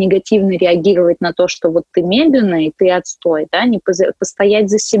как-то негативно реагировать на то, что вот ты медленный, и ты отстой, да, не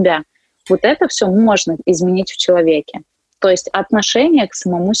постоять за себя. Вот это все можно изменить в человеке. То есть отношение к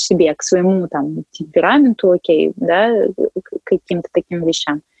самому себе, к своему там темпераменту, окей, да, к каким-то таким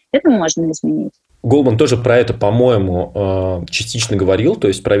вещам. Это можно изменить. Голман тоже про это, по-моему, частично говорил, то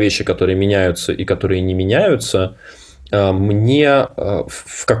есть про вещи, которые меняются и которые не меняются. Мне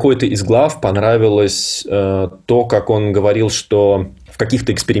в какой-то из глав понравилось то, как он говорил, что в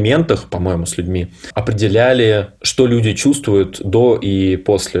каких-то экспериментах, по-моему, с людьми, определяли, что люди чувствуют до и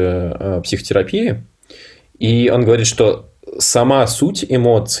после психотерапии. И он говорит, что сама суть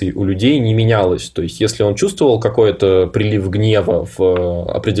эмоций у людей не менялась. То есть, если он чувствовал какой-то прилив гнева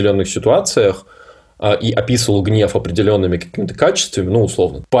в определенных ситуациях, и описывал гнев определенными какими-то качествами, ну,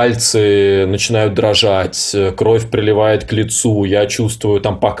 условно, пальцы начинают дрожать, кровь приливает к лицу, я чувствую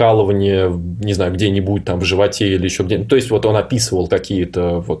там покалывание, не знаю, где-нибудь там в животе или еще где-нибудь. То есть, вот он описывал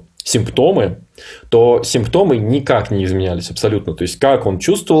какие-то вот симптомы, то симптомы никак не изменялись абсолютно. То есть, как он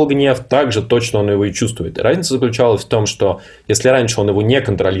чувствовал гнев, так же точно он его и чувствует. И разница заключалась в том, что если раньше он его не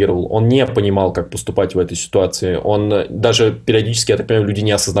контролировал, он не понимал, как поступать в этой ситуации, он даже периодически, я так понимаю, люди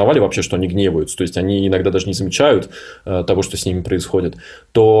не осознавали вообще, что они гневаются, то есть, они иногда даже не замечают того, что с ними происходит,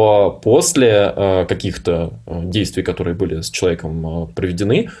 то после каких-то действий, которые были с человеком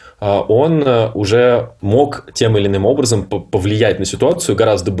проведены, он уже мог тем или иным образом повлиять на ситуацию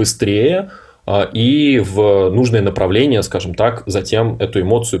гораздо быстрее и в нужное направление, скажем так, затем эту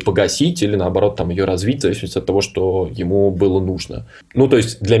эмоцию погасить или, наоборот, там, ее развить, в зависимости от того, что ему было нужно. Ну, то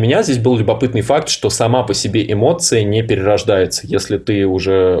есть, для меня здесь был любопытный факт, что сама по себе эмоция не перерождается. Если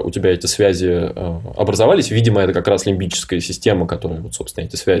у тебя эти связи образовались, видимо, это как раз лимбическая система, которая, вот, собственно,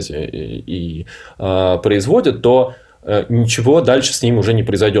 эти связи и производит, то ничего дальше с ним уже не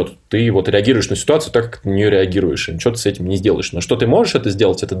произойдет. Ты вот реагируешь на ситуацию так, как ты на нее реагируешь, и ничего ты с этим не сделаешь. Но что ты можешь это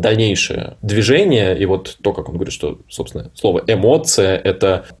сделать, это дальнейшее движение, и вот то, как он говорит, что, собственно, слово эмоция –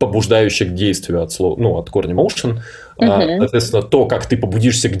 это побуждающее к действию от слова, ну, от корня motion. Соответственно, то, как ты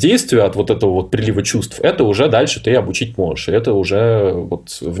побудишься к действию от вот этого вот прилива чувств, это уже дальше ты обучить можешь. И это уже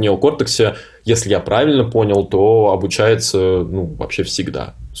вот в неокортексе, если я правильно понял, то обучается, ну, вообще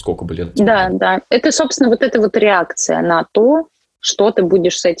всегда, сколько бы лет. Да, да. Это, собственно, вот эта вот реакция на то, что ты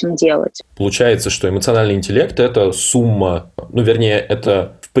будешь с этим делать. Получается, что эмоциональный интеллект – это сумма, ну, вернее,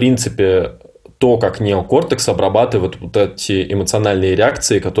 это, в принципе, то, как неокортекс обрабатывает вот эти эмоциональные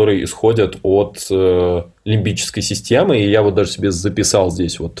реакции, которые исходят от лимбической системы. И я вот даже себе записал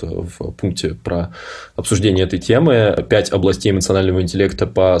здесь вот в пункте про обсуждение этой темы 5 областей эмоционального интеллекта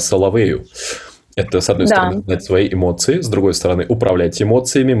по Соловею. Это, с одной стороны, знать свои эмоции, с другой стороны, управлять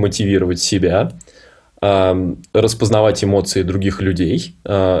эмоциями, мотивировать себя, распознавать эмоции других людей,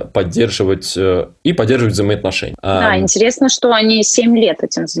 поддерживать взаимоотношения. Да, интересно, что они 7 лет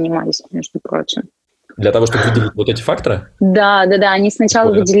этим занимались, между прочим. Для того, чтобы выделить вот эти факторы? Да. Они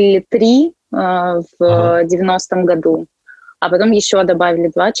сначала выделили 3 в 90-м году, а потом еще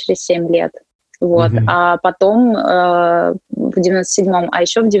добавили 2 через 7 лет. Вот. А потом в 97-м, а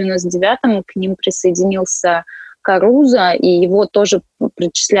еще в 99-м к ним присоединился Карузо, и его тоже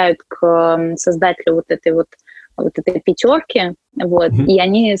причисляют к создателю вот этой пятерки, вот, и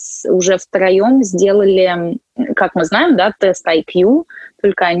они уже втроем сделали, как мы знаем, да, тест IQ,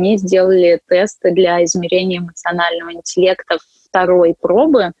 только они сделали тесты для измерения эмоционального интеллекта второй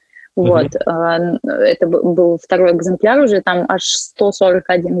пробы, вот, это был второй экземпляр уже, там аж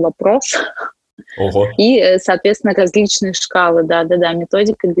 141 вопрос. Ого. И, соответственно, различные шкалы,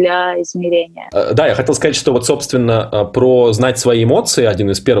 методика для измерения. Да, я хотел сказать, что вот, собственно, про знать свои эмоции, один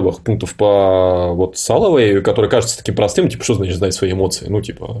из первых пунктов по вот Соловею, который кажется таким простым, типа, что значит знать свои эмоции? Ну,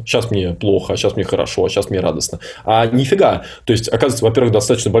 типа, сейчас мне плохо, сейчас мне хорошо, сейчас мне радостно. А нифига. То есть, оказывается, во-первых,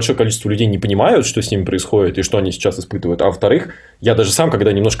 достаточно большое количество людей не понимают, что с ними происходит и что они сейчас испытывают. А во-вторых, я даже сам,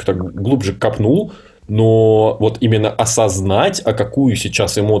 когда немножко так глубже копнул, но вот именно осознать, а какую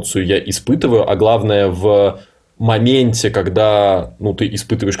сейчас эмоцию я испытываю, а главное в моменте, когда ты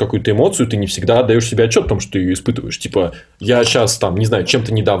испытываешь какую-то эмоцию, ты не всегда отдаешь себе отчет о том, что ты ее испытываешь. Типа, я сейчас там, не знаю,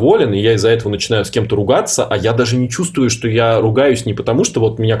 чем-то недоволен, и я из-за этого начинаю с кем-то ругаться, а я даже не чувствую, что я ругаюсь не потому, что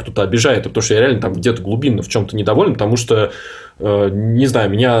вот меня кто-то обижает, а потому что я реально там где-то глубинно в чем-то недоволен, потому что не знаю,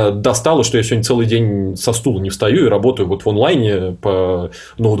 меня достало, что я сегодня целый день со стула не встаю и работаю вот в онлайне по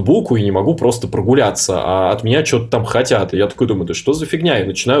ноутбуку и не могу просто прогуляться, а от меня что-то там хотят. И я такой думаю, да что за фигня? И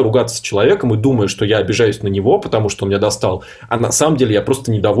начинаю ругаться с человеком и думаю, что я обижаюсь на него, потому что он меня достал. А на самом деле я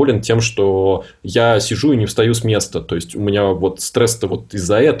просто недоволен тем, что я сижу и не встаю с места. То есть, у меня вот стресс-то вот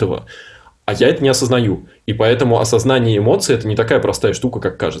из-за этого. а я это не осознаю. И поэтому осознание эмоций – это не такая простая штука,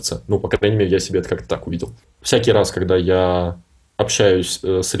 как кажется. Ну, по крайней мере, я себе это как-то так увидел. Всякий раз, когда я общаюсь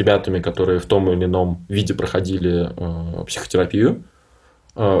с ребятами, которые в том или ином виде проходили психотерапию,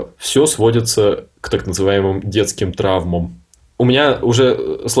 все сводится к так называемым детским травмам. У меня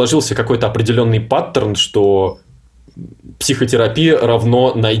уже сложился какой-то определенный паттерн, что психотерапия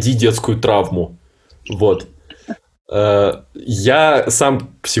равно найди детскую травму. Вот. Я сам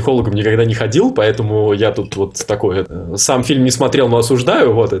к психологам никогда не ходил, поэтому я тут вот такой... Сам фильм не смотрел, но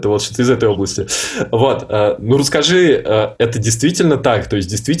осуждаю. Вот, это вот что-то из этой области. Вот. Ну, расскажи, это действительно так? То есть,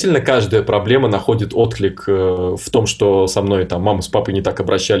 действительно каждая проблема находит отклик в том, что со мной там мама с папой не так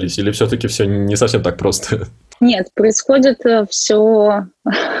обращались? Или все-таки все не совсем так просто? Нет, происходит все...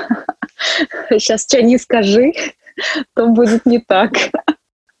 Сейчас что не скажи, то будет не так.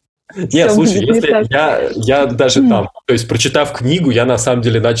 Нет, слушай, если я даже там, то есть, прочитав книгу, я на самом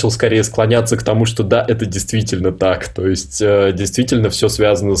деле начал скорее склоняться к тому, что да, это действительно так. То есть, действительно все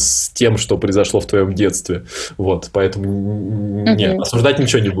связано с тем, что произошло в твоем детстве. Вот, поэтому нет, осуждать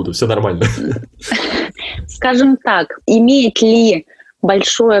ничего не буду, все нормально. Скажем так, имеет ли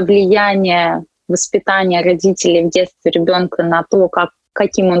большое влияние воспитание родителей в детстве ребенка на то,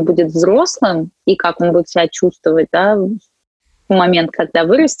 каким он будет взрослым и как он будет себя чувствовать, да, в момент, когда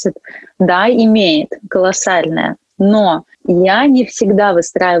вырастет, да, имеет колоссальное. Но я не всегда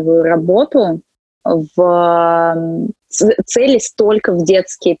выстраиваю работу в целясь только в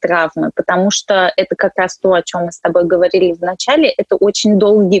детские травмы, потому что это как раз то, о чем мы с тобой говорили в начале, это очень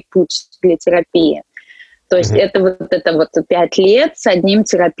долгий путь для терапии. То есть это 5 лет с одним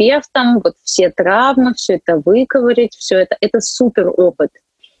терапевтом, вот все травмы, все это выковырять, все это супер опыт.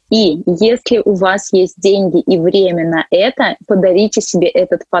 И если у вас есть деньги и время на это, подарите себе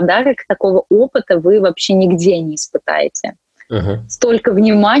этот подарок. Такого опыта вы вообще нигде не испытаете. Столько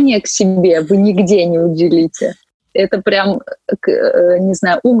внимания к себе вы нигде не уделите. Это прям, не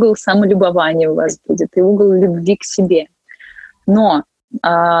знаю, угол самолюбования у вас будет и угол любви к себе. Но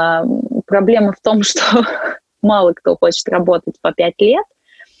проблема в том, что мало кто хочет работать по 5 лет,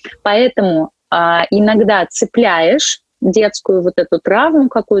 поэтому иногда цепляешь детскую вот эту травму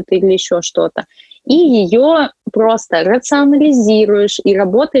какую-то или еще что-то, и ее просто рационализируешь и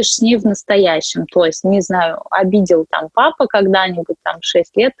работаешь с ней в настоящем. То есть, не знаю, обидел там папа когда-нибудь, там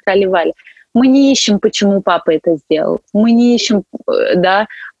 6 лет, трали-вали. Мы не ищем, почему папа это сделал. Мы не ищем, да,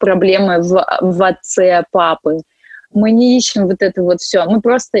 проблемы в отце папы. Мы не ищем вот это вот все. Мы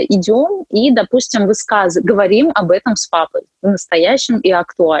просто идем и, допустим, говорим об этом с папой в настоящем и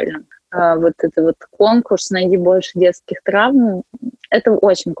актуальном. Вот это вот конкурс «Найди больше детских травм» — это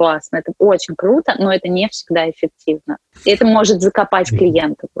очень классно, это очень круто, но это не всегда эффективно. Это может закопать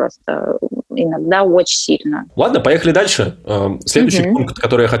клиента просто иногда очень сильно. Ладно, поехали дальше. Следующий пункт,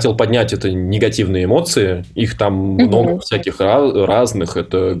 который я хотел поднять, это негативные эмоции. Их там много всяких разных.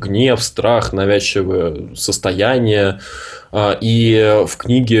 Это гнев, страх, навязчивое состояние. И в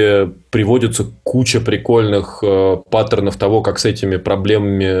книге приводится куча прикольных паттернов того, как с этими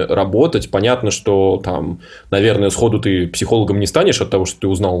проблемами работать. Понятно, что там, наверное, сходу ты психологом не станешь от того, что ты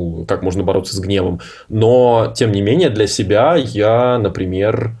узнал, как можно бороться с гневом. Но, тем не менее, для себя я,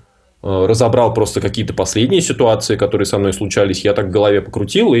 например, разобрал просто какие-то последние ситуации, которые со мной случались, я так в голове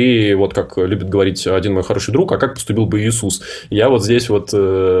покрутил, и вот как любит говорить один мой хороший друг, а как поступил бы Иисус? Я вот здесь вот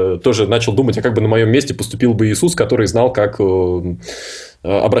тоже начал думать, а как бы на моем месте поступил бы Иисус, который знал, как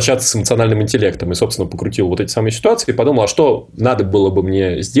обращаться с эмоциональным интеллектом. И, собственно, покрутил вот эти самые ситуации и подумал, а что надо было бы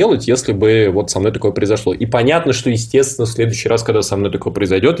мне сделать, если бы вот со мной такое произошло. И понятно, что, естественно, в следующий раз, когда со мной такое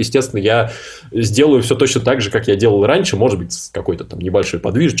произойдет, естественно, я сделаю все точно так же, как я делал раньше, может быть, с какой-то там небольшой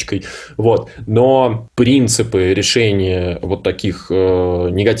подвижечкой. Вот. Но принципы решения вот таких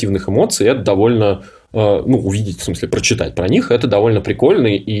негативных эмоций, это довольно... увидеть, в смысле, прочитать про них, это довольно прикольно,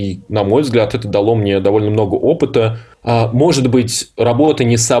 и, на мой взгляд, это дало мне довольно много опыта. Может быть, работы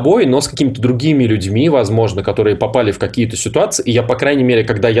не с собой, но с какими-то другими людьми, возможно, которые попали в какие-то ситуации, и я, по крайней мере,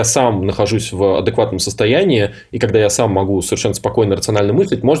 когда я сам нахожусь в адекватном состоянии, и когда я сам могу совершенно спокойно, рационально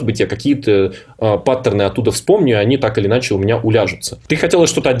мыслить, может быть, я какие-то паттерны оттуда вспомню, и они так или иначе у меня уляжутся. Ты хотела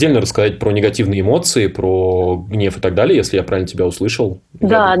что-то отдельно рассказать про негативные эмоции, про гнев и так далее, если я правильно тебя услышал?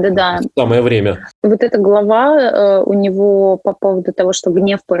 Да. Самое время. Вот эта глава у него по поводу того, что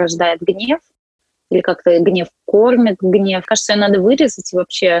гнев порождает гнев, или как-то гнев кормит гнев. Кажется, ее надо вырезать и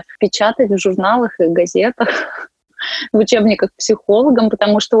вообще печатать в журналах и газетах, в учебниках психологам,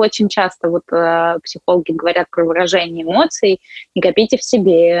 потому что очень часто вот психологи говорят про выражение эмоций, не копите в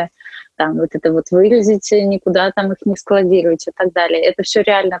себе, там, вот это вот выразите, никуда там их не складируйте и так далее. Это все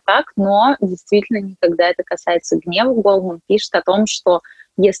реально так, но действительно, когда это касается гнева, Голман пишет о том, что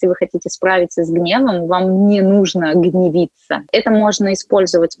если вы хотите справиться с гневом, вам не нужно гневиться. Это можно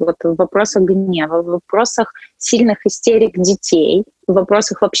использовать вот в вопросах гнева, в вопросах сильных истерик детей, в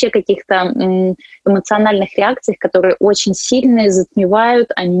вопросах вообще каких-то эмоциональных реакций, которые очень сильные,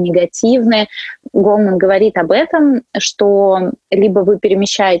 затмевают, они негативные. Голман говорит об этом, что либо вы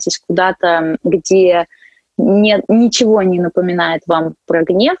перемещаетесь куда-то, где ничего не напоминает вам про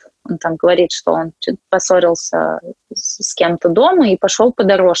гнев. Он там говорит, что он поссорился с кем-то дома и пошел по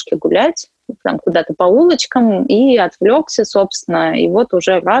дорожке гулять, там куда-то по улочкам, и отвлекся, собственно, и вот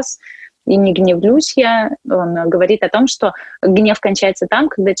уже раз, и не гневлюсь я. Он говорит о том, что гнев кончается там,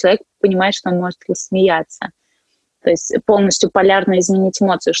 когда человек понимает, что он может рассмеяться. То есть полностью полярно изменить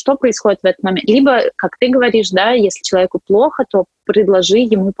эмоции. Что происходит в этот момент? Либо, как ты говоришь, да, если человеку плохо, то предложи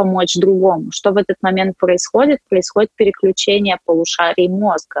ему помочь другому. Что в этот момент происходит? Происходит переключение полушарий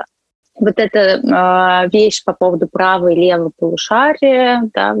мозга. Вот эта вещь по поводу правого и левого полушария,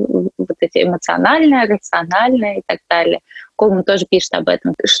 да, вот эти эмоциональное, рациональное и так далее. Голман тоже пишет об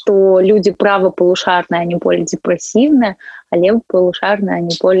этом, что люди правополушарные, они более депрессивные, а левополушарные,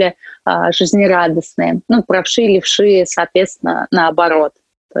 они более жизнерадостные. Ну, правши и левши, соответственно, наоборот.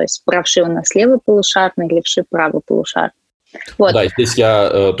 То есть правши у нас левополушарные, левши правополушарные. Вот. Да, здесь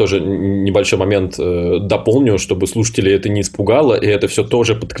я тоже небольшой момент дополню, чтобы слушатели это не испугало, и это все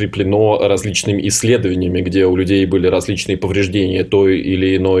тоже подкреплено различными исследованиями, где у людей были различные повреждения той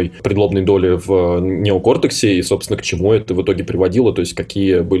или иной предлобной доли в неокортексе, и, собственно, к чему это в итоге приводило, то есть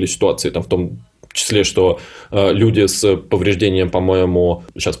какие были ситуации там в том числе, что люди с повреждением, по-моему,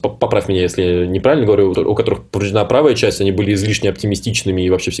 сейчас поправь меня, если неправильно говорю, у которых повреждена правая часть, они были излишне оптимистичными и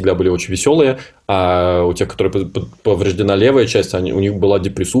вообще всегда были очень веселые, а у тех, которые повреждена левая часть, у них была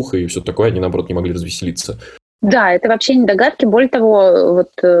депрессуха и все такое, они, наоборот, не могли развеселиться. Да, это вообще не догадки. Более того,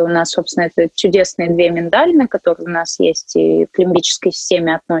 вот у нас, собственно, это чудесные две миндалины, которые у нас есть и к лимбической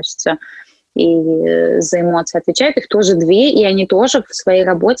системе относятся, и за эмоции отвечают, их тоже две, и они тоже в своей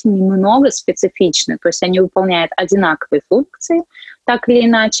работе немного специфичны, то есть они выполняют одинаковые функции, так или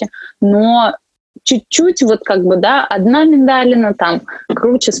иначе, но чуть-чуть вот как бы, да, одна миндалина там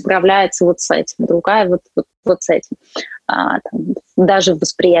круче справляется вот с этим, другая вот с этим, там, даже в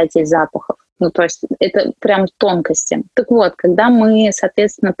восприятии запахов. Ну, то есть это прям тонкости. Так вот, когда мы,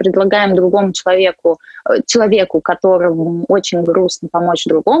 соответственно, предлагаем другому человеку, которому очень грустно помочь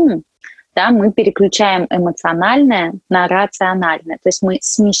другому, да, мы переключаем эмоциональное на рациональное. То есть мы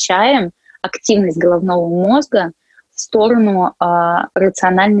смещаем активность головного мозга в сторону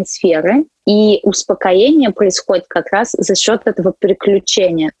рациональной сферы, и успокоение происходит как раз за счет этого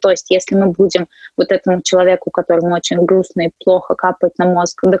переключения. То есть если мы будем вот этому человеку, которому очень грустно и плохо, капать на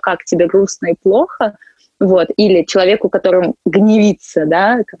мозг, да как тебе грустно и плохо, вот, или человеку, которому гневится,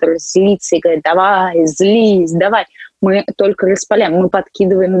 да, который злится и говорит, давай, злись, давай, мы только распаляем, мы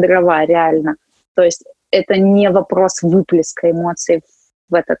подкидываем дрова реально. То есть это не вопрос выплеска эмоций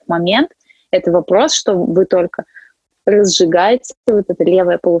в этот момент, это вопрос, что вы только разжигаете вот это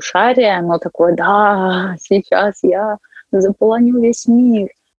левое полушарие, оно такое, да, сейчас я заполоню весь мир.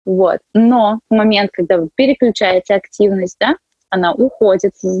 Вот. Но в момент, когда вы переключаете активность, да, она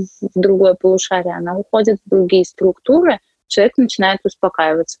уходит в другое полушарие, она уходит в другие структуры, человек начинает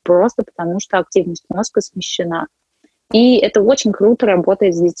успокаиваться просто потому, что активность мозга смещена. И это очень круто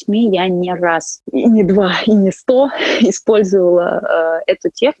работает с детьми. Я не раз, и не два, и не 100 использовала эту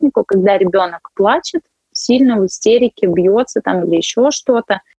технику, когда ребенок плачет, сильно в истерике, бьется там или еще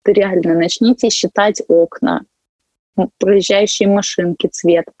что-то. То реально начните считать окна, проезжающие машинки,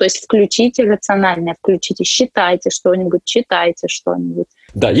 цвет. То есть включите рациональное, считайте что-нибудь, читайте что-нибудь.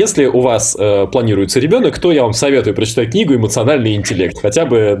 Да, если у вас планируется ребенок, то я вам советую прочитать книгу «Эмоциональный интеллект». Хотя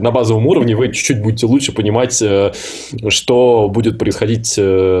бы на базовом уровне вы чуть-чуть будете лучше понимать, что будет происходить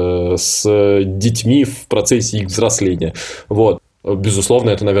с детьми в процессе их взросления. Вот.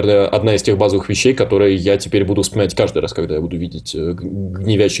 Безусловно, это, наверное, одна из тех базовых вещей, которые я теперь буду вспоминать каждый раз, когда я буду видеть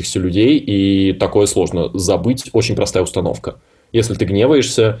гневящихся людей, и такое сложно забыть. Очень простая установка. Если ты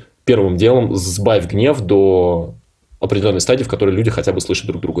гневаешься, первым делом сбавь гнев до определенной стадии, в которой люди хотя бы слышат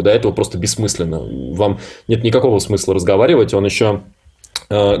друг друга. До этого просто бессмысленно. Вам нет никакого смысла разговаривать. Он еще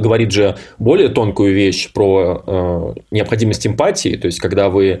говорит же более тонкую вещь про необходимость эмпатии. То есть, когда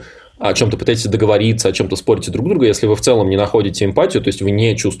вы о чем-то пытаетесь договориться, о чем-то спорите друг друга, если вы в целом не находите эмпатию, то есть вы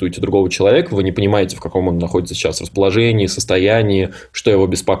не чувствуете другого человека, вы не понимаете, в каком он находится сейчас расположении, состоянии, что его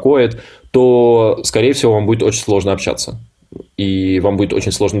беспокоит, то, скорее всего, вам будет очень сложно общаться. и вам будет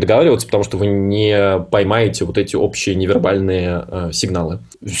очень сложно договариваться, потому что вы не поймаете вот эти общие невербальные сигналы.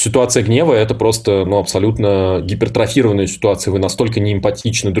 Ситуация гнева – это просто абсолютно гипертрофированная ситуация. Вы настолько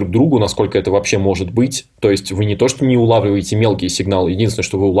неэмпатичны друг другу, насколько это вообще может быть. То есть, вы не то, что не улавливаете мелкие сигналы. Единственное,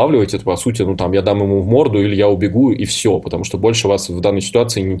 что вы улавливаете, это, по сути, я дам ему в морду или я убегу, и все. Потому что больше вас в данной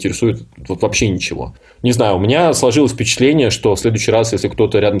ситуации не интересует вообще ничего. Не знаю, у меня сложилось впечатление, что в следующий раз, если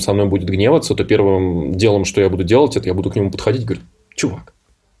кто-то рядом со мной будет гневаться, то первым делом, что я буду делать, это я буду к нему подходить и говорить: чувак,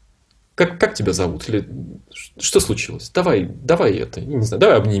 как тебя зовут? Или что случилось? Давай это, не знаю,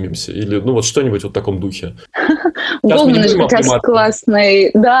 давай обнимемся. Или что-нибудь в таком духе. У Голмана же как раз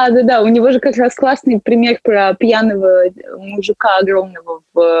классный... Да, у него же как раз классный пример про пьяного мужика огромного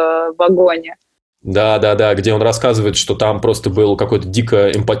в вагоне. Да, где он рассказывает, что там просто был какой-то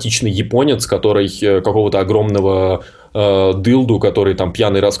дико эмпатичный японец, который какого-то огромного дылду, который там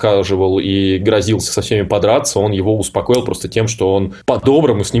пьяный рассказывал и грозился со всеми подраться, он его успокоил просто тем, что он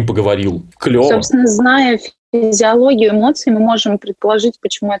по-доброму с ним поговорил. Клево. Собственно, зная физиологию эмоций, мы можем предположить,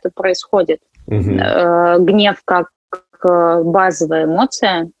 почему это происходит. Гнев как базовая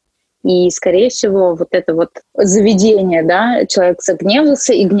эмоция. И, скорее всего, это заведение, человек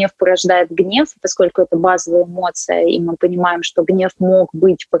загневался, и гнев порождает гнев, поскольку это базовая эмоция, и мы понимаем, что гнев мог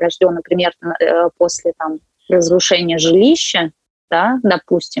быть порожден, например, после разрушения жилища,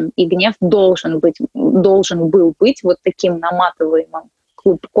 допустим, и гнев должен был быть таким наматываемым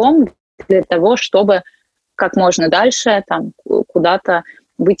клубком для того, чтобы как можно дальше куда-то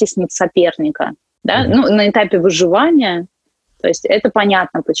вытеснить соперника. На этапе выживания. То есть это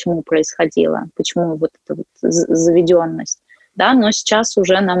понятно, почему происходило, почему эта заведенность. Но сейчас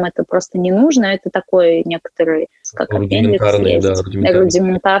уже нам это просто не нужно. Это такой некоторый, как аппендикс есть.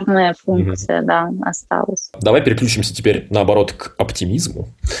 Рудиментарная функция, осталась. Давай переключимся теперь, наоборот, к оптимизму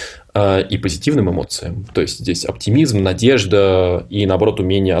и позитивным эмоциям. То есть здесь оптимизм, надежда и, наоборот,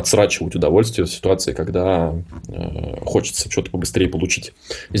 умение отсрачивать удовольствие в ситуации, когда хочется что-то побыстрее получить.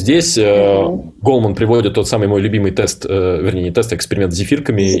 Здесь Голман приводит тот самый мой любимый тест, вернее, не тест, а эксперимент с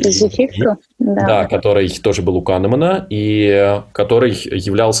зефирками. Зефирку? Да, который тоже был у Канемана, и который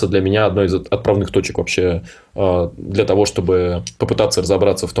являлся для меня одной из отправных точек вообще для того, чтобы попытаться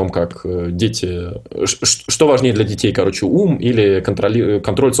разобраться в том, как дети... Что важнее для детей, ум или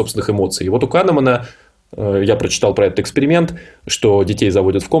контроль собственных эмоций. И у Канемана, я прочитал про этот эксперимент, что детей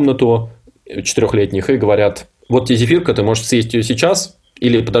заводят в комнату 4-летних и говорят: вот тебе зефирка, ты можешь съесть ее сейчас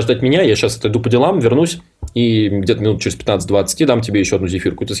или подождать меня, я сейчас отойду по делам, вернусь, и где-то минут через 15-20 дам тебе еще одну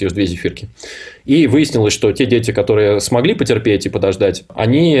зефирку, и ты съешь 2 зефирки. И выяснилось, что те дети, которые смогли потерпеть и подождать,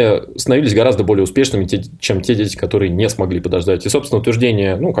 они становились гораздо более успешными, чем те дети, которые не смогли подождать. И, собственно,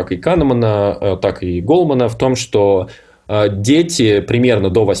 утверждение, как и Канемана, так и Голмана в том, что дети примерно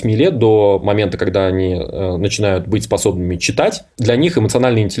до 8 лет, до момента, когда они начинают быть способными читать, для них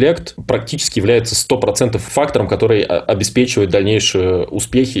эмоциональный интеллект практически является 100% фактором, который обеспечивает дальнейшие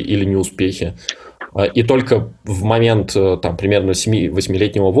успехи или неуспехи. И только в момент примерно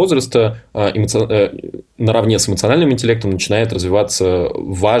 7-8-летнего возраста наравне с эмоциональным интеллектом начинает развиваться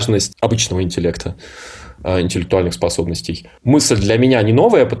важность обычного интеллекта, интеллектуальных способностей. Мысль для меня не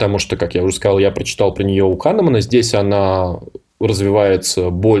новая, потому что, как я уже сказал, я прочитал про нее у Канемана. Здесь она развивается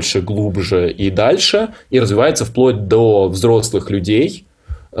больше, глубже и дальше, и развивается вплоть до взрослых людей,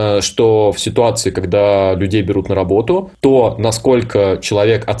 что в ситуации, когда людей берут на работу, то, насколько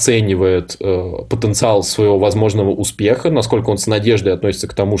человек оценивает потенциал своего возможного успеха, насколько он с надеждой относится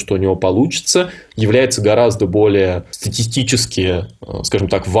к тому, что у него получится, является гораздо более статистически, скажем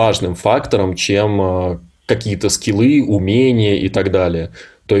так, важным фактором, чем какие-то скиллы, умения и так далее.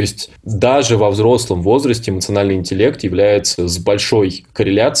 То есть даже во взрослом возрасте эмоциональный интеллект является с большой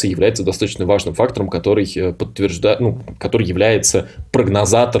корреляцией, является достаточно важным фактором, который который является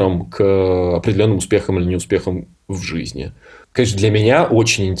прогнозатором к определенным успехам или неуспехам в жизни. Конечно, для меня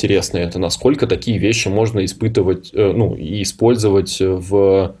очень интересно это, насколько такие вещи можно испытывать, и использовать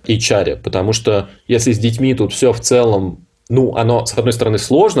в HR. Потому что если с детьми тут все в целом, оно, с одной стороны,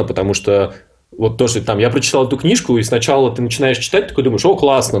 сложно, потому что тоже я прочитал эту книжку, и сначала ты начинаешь читать, такой думаешь: о,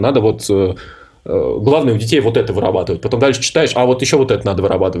 классно, надо главное у детей это вырабатывать. Потом дальше читаешь: а вот еще это надо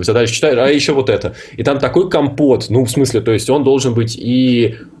вырабатывать. А дальше читаешь: а еще это. И там такой компот, в смысле, то есть он должен быть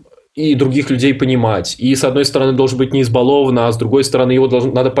и и других людей понимать. И, с одной стороны, должен быть не избалован, а с другой стороны, его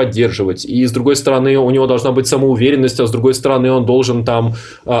надо поддерживать. И, с другой стороны, у него должна быть самоуверенность, а с другой стороны, он должен там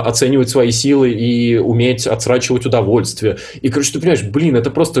оценивать свои силы и уметь отсрачивать удовольствие. И, короче, ты понимаешь, блин,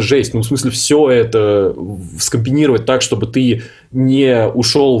 это просто жесть. Ну, в смысле, все это скомбинировать так, чтобы ты не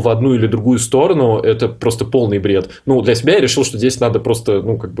ушел в одну или другую сторону, это просто полный бред. Ну, для себя я решил, что здесь надо просто,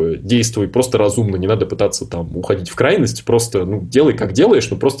 ну, как бы действовать просто разумно, не надо пытаться там уходить в крайность, просто, ну, делай как делаешь,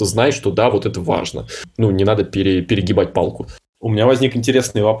 но просто знай, что да, вот это важно. Ну, не надо перегибать палку. У меня возник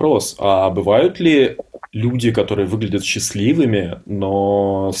интересный вопрос. А бывают ли люди, которые выглядят счастливыми,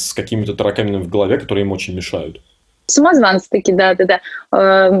 но с какими-то тараканами в голове, которые им очень мешают? Самозванцы такие, да.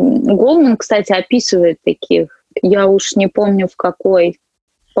 Голман, кстати, описывает таких. Я уж не помню в какой,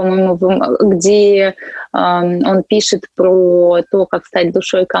 по-моему, где он пишет про то, как стать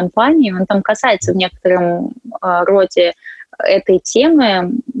душой компании. Он там касается в некотором роде этой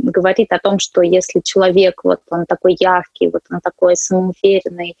темы, говорит о том, что если человек, вот он такой яркий, вот он такой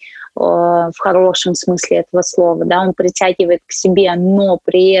самоуверенный, в хорошем смысле этого слова, да, он притягивает к себе, но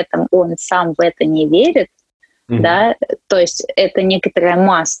при этом он сам в это не верит, да, то есть это некоторая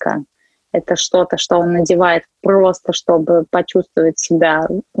маска, это что-то, что он надевает просто, чтобы почувствовать себя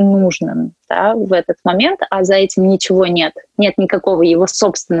нужным, да, в этот момент, а за этим ничего нет. Нет никакого его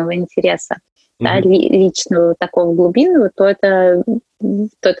собственного интереса, да, личного, такого глубинного, то это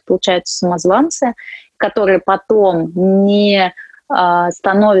получаются самозванцы, которые потом не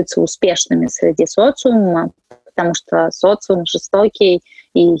становятся успешными среди социума, потому что социум жестокий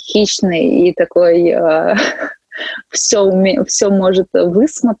и хищный, и такой все может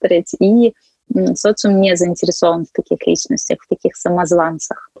высмотреть, и социум не заинтересован в таких личностях, в таких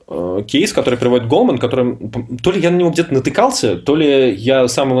самозванцах. Кейс, который приводит Голман, которым то ли я на него где-то натыкался, то ли я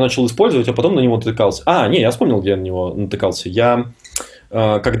сам его начал использовать, а потом на него натыкался. Я вспомнил, где я на него натыкался. Я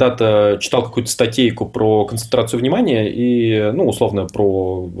когда-то читал какую-то статейку про концентрацию внимания и, ну, условно,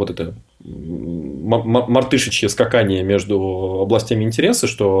 про вот это мартышечье скакание между областями интереса,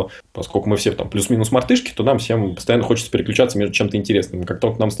 что поскольку мы все там плюс-минус мартышки, то нам всем постоянно хочется переключаться между чем-то интересным. Как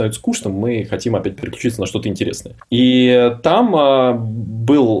только нам становится скучно, мы хотим опять переключиться на что-то интересное. И там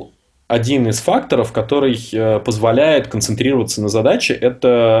был один из факторов, который позволяет концентрироваться на задаче,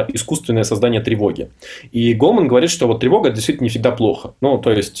 это искусственное создание тревоги. И Голман говорит, что вот тревога действительно не всегда плохо. Ну,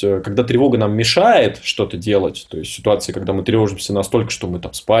 то есть, когда тревога нам мешает что-то делать, то есть ситуации, когда мы тревожимся настолько, что мы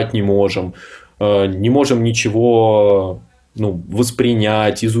там спать не можем ничего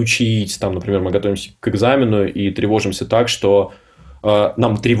воспринять, изучить. Там, например, мы готовимся к экзамену и тревожимся так, что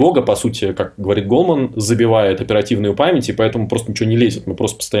нам тревога, по сути, как говорит Голман, забивает оперативную память, и поэтому просто ничего не лезет. Мы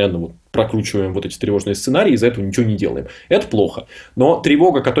просто постоянно прокручиваем вот эти тревожные сценарии, из-за этого ничего не делаем. Это плохо. Но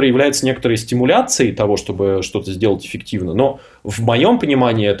тревога, которая является некоторой стимуляцией того, чтобы что-то сделать эффективно, но в моем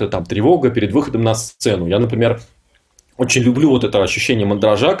понимании это там тревога перед выходом на сцену. Я, например, очень люблю вот это ощущение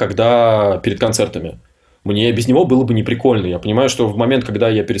мандража, когда перед концертами. Мне без него было бы неприкольно. Я понимаю, что в момент, когда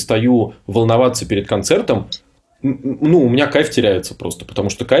я перестаю волноваться перед концертом, у меня кайф теряется просто, потому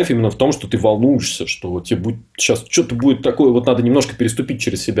что кайф именно в том, что ты волнуешься, что тебе будет сейчас что-то будет такое, вот надо немножко переступить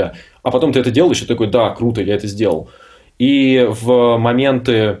через себя, а потом ты это делаешь и такой, да, круто, я это сделал. И в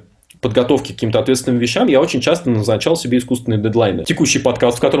моменты подготовки к каким-то ответственным вещам я очень часто назначал себе искусственные дедлайны. Текущий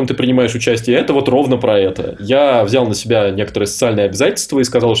подкаст, в котором ты принимаешь участие, это вот ровно про это. Я взял на себя некоторые социальные обязательства и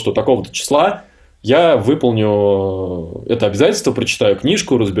сказал, что такого-то числа я выполню это обязательство, прочитаю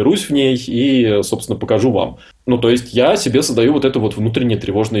книжку, разберусь в ней и, собственно, покажу вам. Ну, то есть, я себе создаю вот это вот внутреннее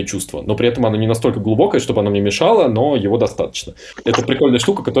тревожное чувство. Но при этом оно не настолько глубокое, чтобы оно мне мешало, но его достаточно. Это прикольная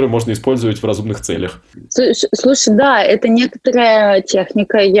штука, которую можно использовать в разумных целях. Слушай, да, это некоторая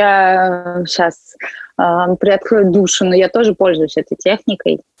техника. Я сейчас приоткрою душу, но я тоже пользуюсь этой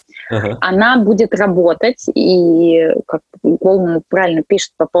техникой. Она будет работать, и, как Голман правильно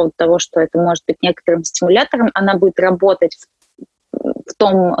пишет по поводу того, что это может быть некоторым стимулятором, она будет работать в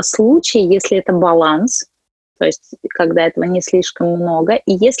том случае, если это баланс, то есть когда этого не слишком много,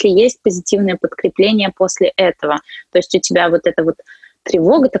 и если есть позитивное подкрепление после этого. То есть у тебя вот эта вот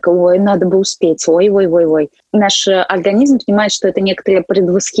тревога такая, ой, надо бы успеть, ой. Наш организм понимает, что это некоторое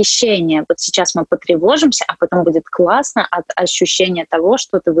предвосхищение. Вот сейчас мы потревожимся, а потом будет классно от ощущения того,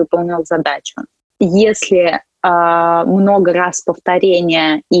 что ты выполнил задачу. Если много раз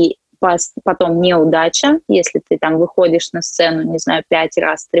повторения и потом неудача, если ты там выходишь на сцену, не знаю, 5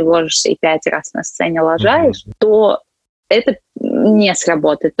 раз тревожишься и 5 раз на сцене лажаешь, то это не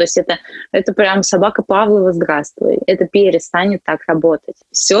сработает. То есть это прям собака Павлова, здравствуй. Это перестанет так работать.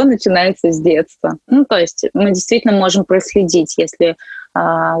 Все начинается с детства. Ну, то есть мы действительно можем проследить, если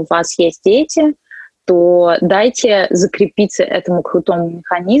у вас есть дети, то дайте закрепиться этому крутому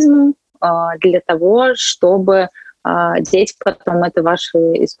механизму для того, чтобы дети потом это ваши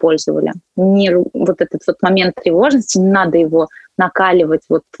использовали. Не вот этот вот момент тревожности, не надо его накаливать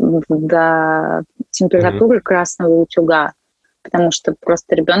вот до температуры красного утюга, потому что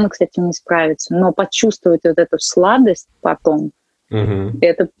просто ребенок с этим не справится. Но почувствовать вот эту сладость потом,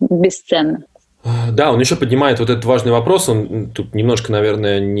 это бесценно. Да, он еще поднимает вот этот важный вопрос, он тут немножко,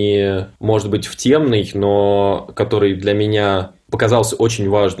 наверное, не может быть в темный, но который для меня показался очень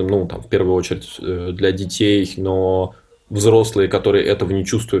важным, ну, там, в первую очередь для детей, но взрослые, которые этого не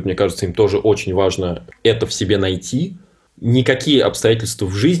чувствуют, мне кажется, им тоже очень важно это в себе найти. Никакие обстоятельства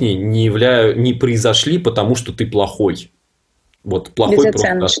в жизни не произошли, потому что ты плохой. Вот плохой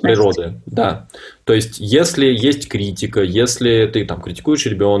просто от природы. Да. То есть, если есть критика, если ты там критикуешь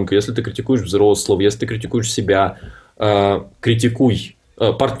ребенка, если ты критикуешь взрослого, если ты критикуешь себя, критикуй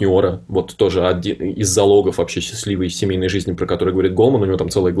партнера, вот тоже один из залогов вообще счастливой семейной жизни, про который говорит Голман, у него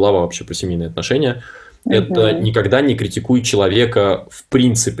там целая глава вообще про семейные отношения. Это никогда не критикуй человека в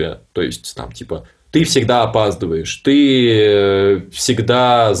принципе. То есть, там, типа, ты всегда опаздываешь, ты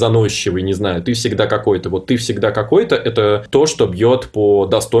всегда заносчивый, не знаю, ты всегда какой-то. Вот ты всегда какой-то, это то, что бьет по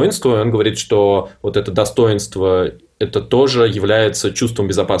достоинству. И он говорит, что вот это достоинство, это тоже является чувством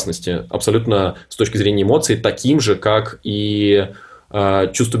безопасности. Абсолютно с точки зрения эмоций таким же, как и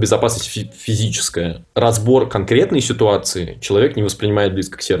чувство безопасности физическое. Разбор конкретной ситуации человек не воспринимает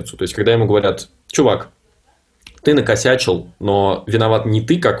близко к сердцу. То есть, когда ему говорят: чувак, ты накосячил, но виноват не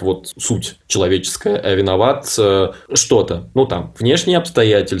ты, как вот суть человеческая, а виноват что-то. Ну, там, внешние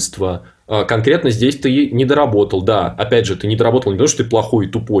обстоятельства. Конкретно здесь ты не доработал. Да, опять же, ты не доработал не потому, что ты плохой и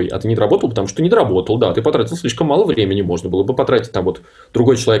тупой, а ты не доработал, потому что не доработал. Да, ты потратил слишком мало времени, можно было бы потратить. Там вот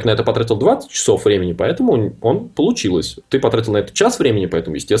другой человек на это потратил 20 часов времени, поэтому он получилось. Ты потратил на это час времени,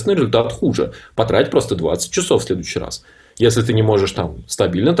 поэтому, естественно, результат хуже. Потрать просто 20 часов в следующий раз. Если ты не можешь там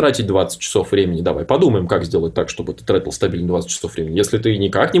стабильно тратить 20 часов времени, давай подумаем, как сделать так, чтобы ты тратил стабильно 20 часов времени. Если ты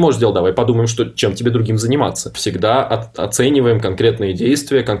никак не можешь сделать, давай подумаем, чем тебе другим заниматься. Всегда оцениваем конкретные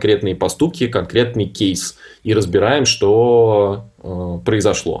действия, конкретные поступки, конкретный кейс и разбираем, что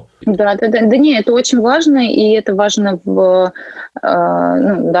произошло. Да, не, это очень важно, и это важно мы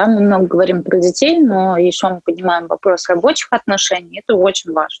много говорим про детей, но еще мы поднимаем вопрос рабочих отношений, это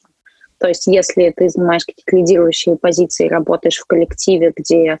очень важно. То есть, если ты занимаешь какие-то лидирующие позиции, работаешь в коллективе,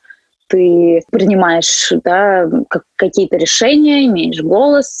 где ты принимаешь какие-то решения, имеешь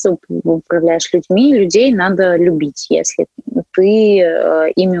голос, управляешь людьми, людей надо любить, если ты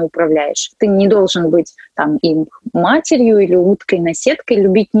ими управляешь. Ты не должен быть там им матерью или уткой-наседкой,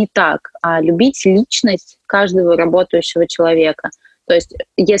 любить не так, а любить личность каждого работающего человека. То есть,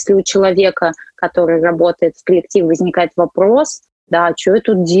 если у человека, который работает в коллективе, возникает вопрос: да, что я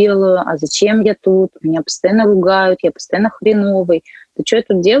тут делаю, а зачем я тут, меня постоянно ругают, я постоянно хреновый, да что я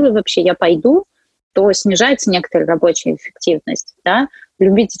тут делаю вообще, я пойду, то снижается некоторая рабочая эффективность. Да?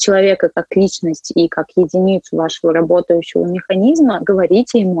 Любите человека как личность и как единицу вашего работающего механизма,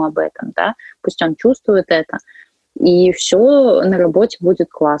 говорите ему об этом, да? Пусть он чувствует это, и все на работе будет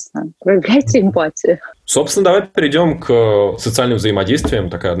классно. Проявляйте эмпатию. Собственно, давай перейдем к социальным взаимодействиям.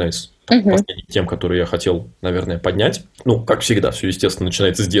 Такая одна из последних тем, которые я хотел, наверное, поднять. Ну, как всегда, все, естественно,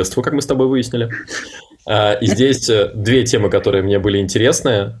 начинается с детства, как мы с тобой выяснили. И здесь две темы, которые мне были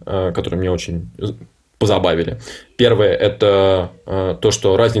интересны, которые меня очень позабавили. Первое – это то,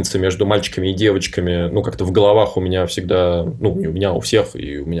 что разница между мальчиками и девочками, ну, как-то в головах у меня всегда, ну, не у меня, у всех,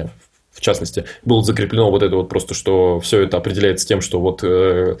 и у меня в частности, было закреплено вот это вот просто, что все это определяется тем, что вот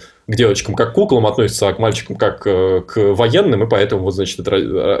к девочкам как к куклам относятся, а к мальчикам как к военным, и поэтому вот, значит, это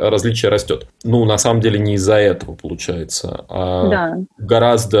различие растет. Ну, на самом деле, не из-за этого получается, а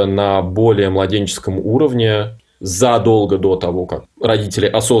гораздо на более младенческом уровне, задолго до того, как родители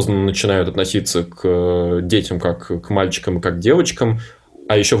осознанно начинают относиться к детям как к мальчикам и как к девочкам,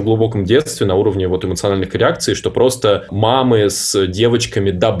 а еще в глубоком детстве на уровне вот эмоциональных реакций, что просто мамы с девочками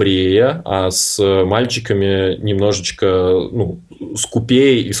добрее, а с мальчиками немножечко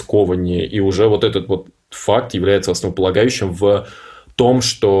скупее и скованнее. И уже вот этот вот факт является основополагающим в том,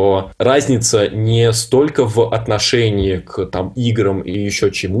 что разница не столько в отношении к там, играм и еще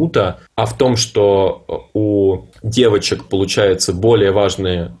чему-то, а в том, что у девочек получается более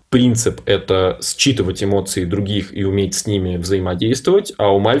важный принцип – это считывать эмоции других и уметь с ними взаимодействовать,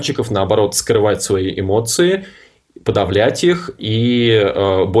 а у мальчиков, наоборот, скрывать свои эмоции, подавлять их и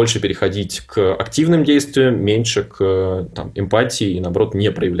больше переходить к активным действиям, меньше к эмпатии и, наоборот, не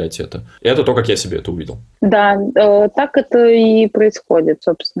проявлять это. Это то, как я себе это увидел. Да, так это и происходит,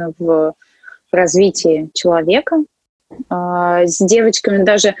 собственно, в развитии человека. С девочками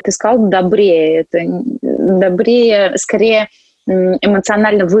даже, ты сказал, добрее. Это добрее, скорее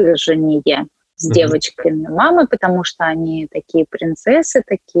эмоционально выраженнее с девочками мамы, потому что они такие принцессы,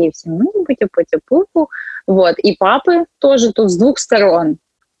 такие все, пути-пути-пути-пупу. Вот. И папы тоже тут с двух сторон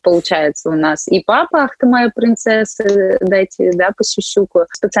получается у нас. И папа, ах ты моя принцесса, дайте, да, посюсюкаю.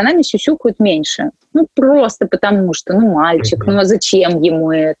 С пацанами сюсюкают меньше. Ну, просто потому что, мальчик, а зачем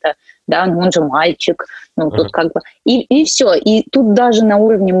ему это? Да, он же мальчик. Тут как бы... И все. И тут даже на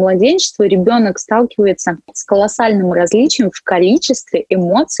уровне младенчества ребенок сталкивается с колоссальным различием в количестве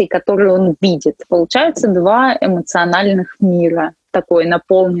эмоций, которые он видит. Получается два эмоциональных мира, такой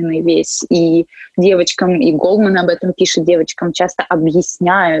наполненный весь. И девочкам, и Голман об этом пишет, девочкам часто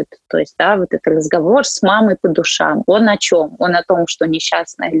объясняют, то есть, да, вот этот разговор с мамой по душам. Он о чем? Он о том, что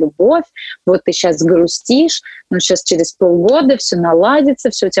несчастная любовь, вот ты сейчас грустишь, но сейчас через полгода все наладится,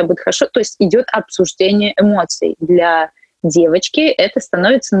 все у тебя будет хорошо. То есть идет обсуждение эмоций. Для девочки это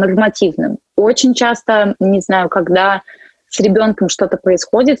становится нормативным. Очень часто, не знаю, когда с ребенком что-то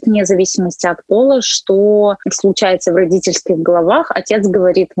происходит, вне зависимости от пола, что случается в родительских головах, отец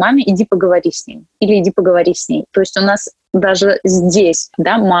говорит маме: иди поговори с ним, или иди поговори с ней. То есть у нас даже здесь,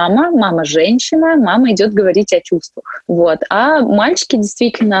 да, мама женщина, мама идет говорить о чувствах. Вот. А мальчики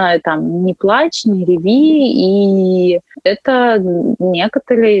действительно там не плачь, не реви, и это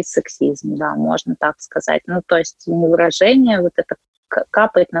некоторый сексизм, да, можно так сказать. То есть невыражение, вот это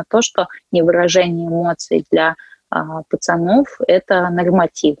капает на то, что невыражение эмоций для пацанов — это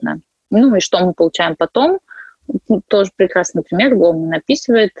нормативно. И что мы получаем потом? Тоже прекрасный пример. Голман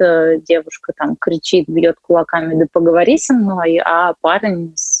описывает, девушка там кричит, бьет кулаками: да поговори со мной, а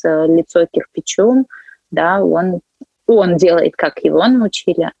парень с лицом кирпичом, да, он делает, как его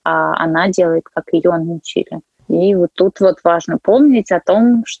научили, а она делает, как ее научили. И вот тут вот важно помнить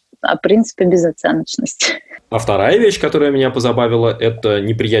о принципе безоценочности. А вторая вещь, которая меня позабавила, это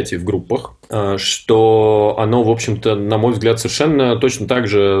неприятие в группах, что оно, в общем-то, на мой взгляд, совершенно точно так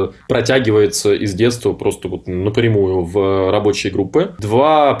же протягивается из детства просто вот напрямую в рабочие группы.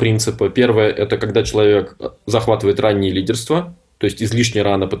 Два принципа. Первое – это когда человек захватывает раннее лидерство, то есть излишне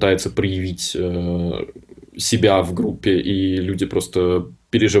рано пытается проявить себя в группе, и люди просто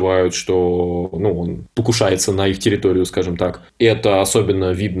переживают, что он покушается на их территорию, скажем так. И это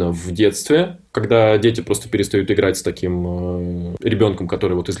особенно видно в детстве, когда дети просто перестают играть с таким ребенком,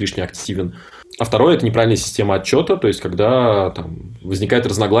 который вот излишне активен. А второе – это неправильная система отчета, то есть когда там возникает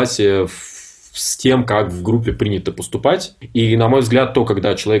разногласие с тем, как в группе принято поступать. И, на мой взгляд,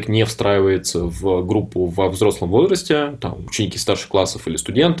 когда человек не встраивается в группу во взрослом возрасте, там, ученики старших классов или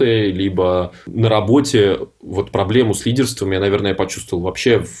студенты, либо на работе, вот проблему с лидерством я, наверное, почувствовал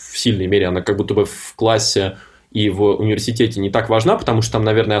вообще в сильной мере. Она как будто бы в классе и в университете не так важна, потому что там,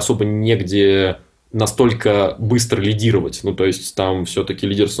 наверное, особо негде настолько быстро лидировать. То есть, там все-таки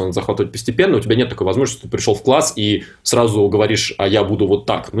лидерство надо захватывать постепенно. У тебя нет такой возможности, что ты пришел в класс и сразу говоришь: а я буду вот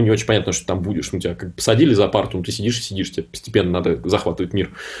так. Не очень понятно, что ты там будешь. Тебя как посадили за парту, ты сидишь и сидишь, тебе постепенно надо захватывать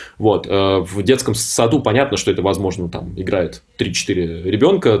мир. Вот. В детском саду понятно, что это возможно. Там играет 3-4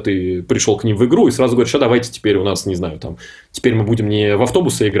 ребенка, ты пришел к ним в игру и сразу говоришь: а давайте теперь у нас, не знаю, теперь мы будем не в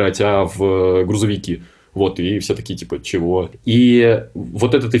автобусы играть, а в грузовики. Вот, и все такие, типа, чего? И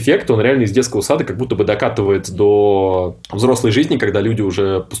вот этот эффект, он реально из детского сада как будто бы докатывает до взрослой жизни, когда люди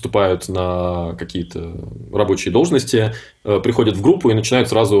уже поступают на какие-то рабочие должности, приходят в группу и начинают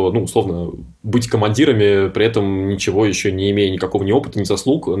сразу, условно, быть командирами, при этом ничего еще не имея никакого ни опыта, ни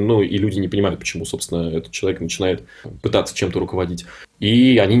заслуг, и люди не понимают, почему, собственно, этот человек начинает пытаться чем-то руководить.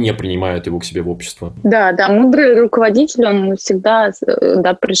 И они не принимают его к себе в общество. Да, мудрый руководитель, он всегда,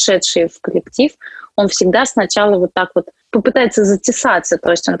 пришедший в коллектив, он всегда сначала вот так вот попытается затесаться.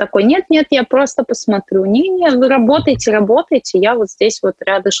 То есть он такой: нет, я просто посмотрю. Не, вы работаете, я вот здесь вот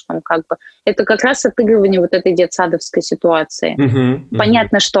рядышком как бы. Это как раз отыгрывание вот этой детсадовской ситуации.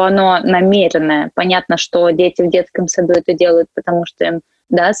 Понятно, что оно намеренное. Понятно, что дети в детском саду это делают, потому что им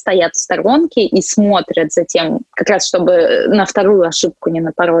стоят в сторонке и смотрят за тем, как раз чтобы на вторую ошибку не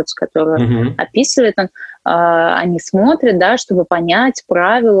напороться, которую описывает он. Они смотрят, чтобы понять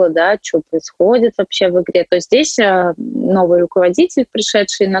правила, что происходит вообще в игре. То есть здесь новый руководитель,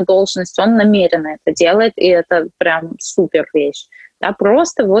 пришедший на должность, он намеренно это делает, и это прям супер вещь.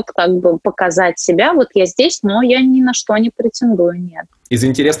 Просто вот как бы показать себя: вот я здесь, но я ни на что не претендую, нет. Из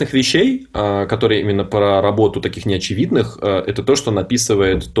интересных вещей, которые именно про работу таких неочевидных, это то, что он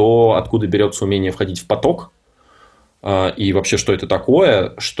описывает то, откуда берется умение входить в поток, и вообще, что это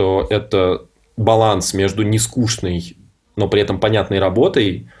такое, что это баланс между нескучной, но при этом понятной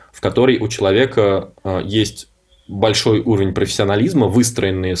работой, в которой у человека есть большой уровень профессионализма,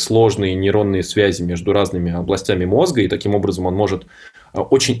 выстроенные сложные нейронные связи между разными областями мозга, и таким образом он может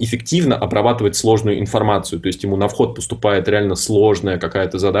очень эффективно обрабатывать сложную информацию. То есть ему на вход поступает реально сложная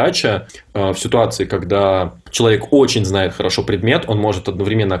какая-то задача. В ситуации, когда человек очень знает хорошо предмет, он может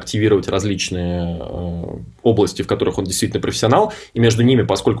одновременно активировать различные области, в которых он действительно профессионал, и между ними,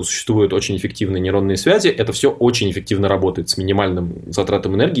 поскольку существуют очень эффективные нейронные связи, это все очень эффективно работает с минимальным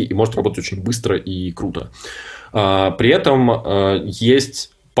затратом энергии и может работать очень быстро и круто. При этом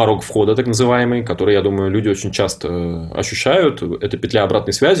есть порог входа, так называемый, который, я думаю, люди очень часто ощущают. Это петля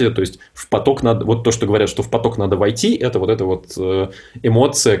обратной связи, то есть в поток надо, вот то, что говорят, что в поток надо войти, это вот эта вот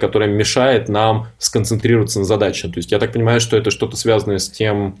эмоция, которая мешает нам сконцентрироваться на задаче. То есть я так понимаю, что это что-то связанное с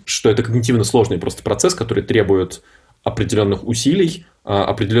тем, что это когнитивно сложный просто процесс, который требует определенных усилий,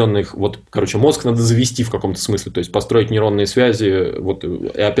 определенных, вот, короче, мозг надо завести в каком-то смысле, то есть построить нейронные связи, вот,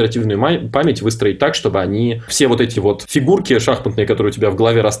 и оперативную память выстроить так, чтобы они, все вот эти вот фигурки шахматные, которые у тебя в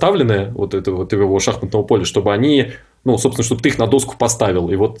голове расставлены, вот это вот его шахматного поля, чтобы они, ну, собственно, чтобы ты их на доску поставил,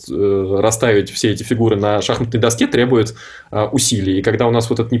 и вот расставить все эти фигуры на шахматной доске требует усилий, и когда у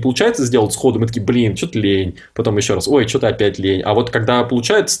нас вот это не получается сделать сходу, мы такие, блин, что-то лень, потом еще раз, ой, что-то опять лень, а вот когда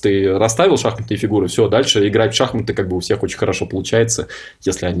получается, ты расставил шахматные фигуры, все, дальше играть в шахматы как бы у всех очень хорошо получается,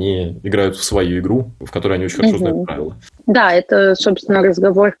 если они играют в свою игру, в которой они очень хорошо знают правила. Да, это, собственно,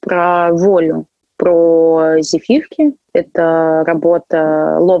 разговор про волю, про зефирки, это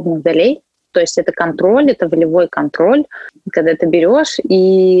работа лобных долей, то есть это контроль, это волевой контроль, когда ты берешь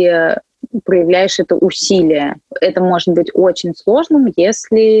и проявляешь это усилие. Это может быть очень сложным,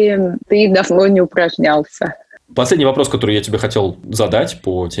 если ты давно не упражнялся. Последний вопрос, который я тебе хотел задать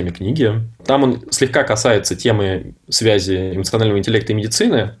по теме книги. Там он слегка касается темы связи эмоционального интеллекта и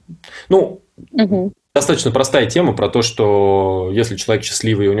медицины. Ну, достаточно простая тема про то, что если человек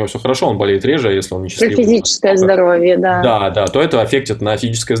счастливый, у него все хорошо, он болеет реже, а если он несчастливый... Про физическое здоровье, да. Да, то это аффектит на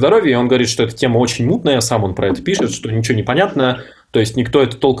физическое здоровье. И он говорит, что эта тема очень мутная, сам он про это пишет, что ничего не понятно. То есть никто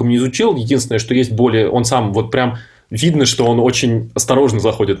это толком не изучил. Единственное, что есть более... Он сам вот прям... Видно, что он очень осторожно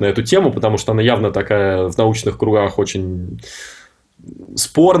заходит на эту тему, потому что она явно такая в научных кругах очень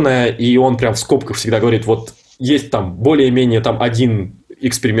спорная, и он прям в скобках всегда говорит, вот есть там более-менее там один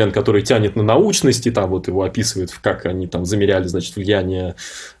эксперимент, который тянет на научности, там вот его описывает, как они там замеряли, значит, влияние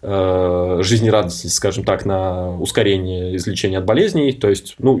жизнерадостности, скажем так, на ускорение излечения от болезней. То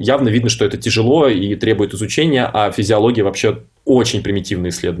есть, ну, явно видно, что это тяжело и требует изучения, а физиология вообще очень примитивно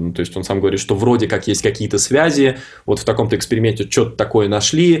исследована. То есть, он сам говорит, что вроде как есть какие-то связи, вот в таком-то эксперименте что-то такое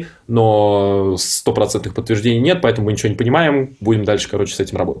нашли, но 100% подтверждений нет, поэтому мы ничего не понимаем, будем дальше, короче, с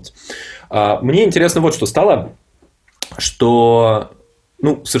этим работать. Мне интересно вот что стало, что...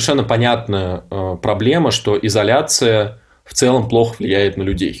 Ну, совершенно понятная проблема, что изоляция в целом плохо влияет на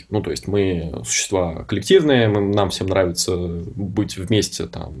людей. Ну, то есть, мы существа коллективные, нам всем нравится быть вместе.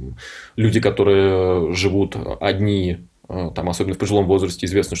 Там, люди, которые живут одни, там, особенно в пожилом возрасте,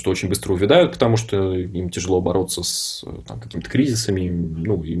 известно, что очень быстро увядают, потому что им тяжело бороться с там, какими-то кризисами,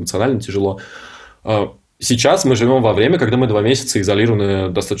 ну, эмоционально тяжело. Сейчас мы живем во время, когда мы 2 месяца изолированы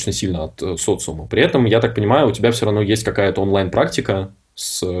достаточно сильно от социума. При этом, я так понимаю, у тебя все равно есть какая-то онлайн-практика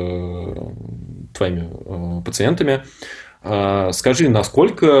с твоими пациентами. Скажи,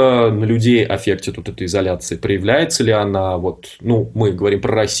 насколько на людей аффектит вот эта изоляция? Проявляется ли она? Вот, ну, мы говорим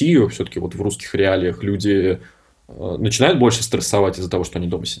про Россию, все-таки вот в русских реалиях люди начинают больше стрессовать из-за того, что они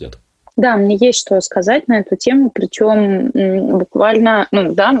дома сидят? Да, мне есть что сказать на эту тему, причем буквально,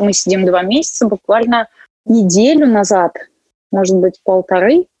 ну да, мы сидим 2 месяца, буквально неделю назад, может быть,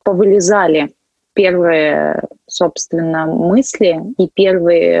 1,5, повылезали первые, собственно, мысли и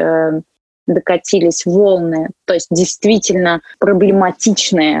первые докатились волны, то есть действительно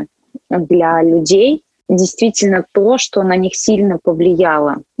проблематичные для людей, действительно то, что на них сильно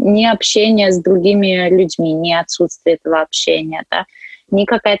повлияло. Не общение с другими людьми, не отсутствие этого общения, да, не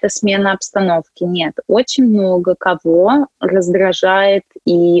какая-то смена обстановки, нет. Очень много кого раздражает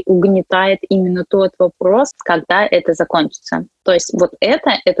и угнетает именно тот вопрос, когда это закончится. То есть вот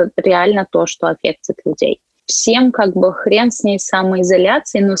это реально то, что аффектит людей. Всем как бы хрен с ней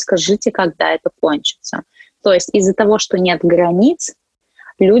самоизоляцией, но скажите, когда это кончится. То есть из-за того, что нет границ,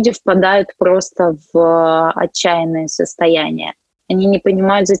 люди впадают просто в отчаянное состояние. Они не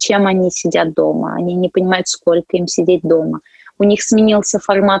понимают, зачем они сидят дома, они не понимают, сколько им сидеть дома. У них сменился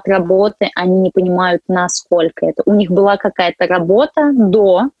формат работы, они не понимают, насколько это. У них была какая-то работа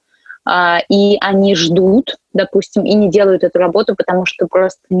до, и они ждут, допустим, и не делают эту работу, потому что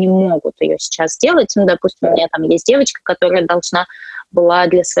просто не могут ее сейчас сделать. Ну, допустим, у меня там есть девочка, которая должна была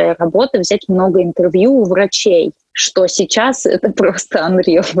для своей работы взять много интервью у врачей. что сейчас это просто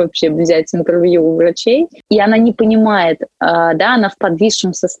unreal вообще взять интервью у врачей. И она не понимает, да, она в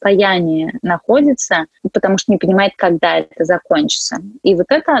подвисшем состоянии находится, потому что не понимает, когда это закончится. И вот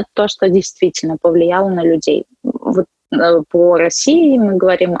это то, что действительно повлияло на людей. Вот по России, мы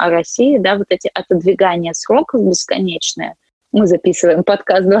говорим о России, да, вот эти отодвигания сроков бесконечные. Мы записываем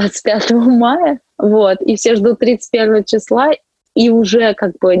подкаст 25 мая, вот, и все ждут 31 числа и уже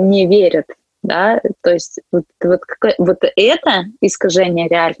как бы не верят, да, то есть вот это искажение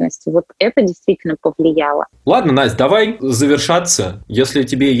реальности, вот это действительно повлияло. Ладно, Настя, давай завершаться. Если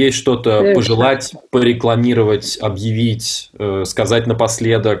тебе есть что-то пожелать, порекламировать, объявить, сказать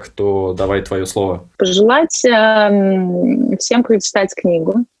напоследок, то давай твое слово. Пожелать всем прочитать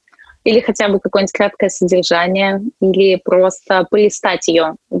книгу, или хотя бы какое-нибудь краткое содержание, или просто полистать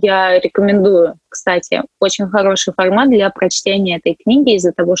ее. Я рекомендую, кстати, очень хороший формат для прочтения этой книги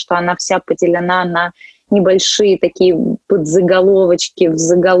из-за того, что она вся поделена на небольшие такие подзаголовочки, в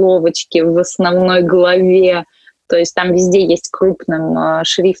заголовочке, в основной главе. То есть там везде есть крупным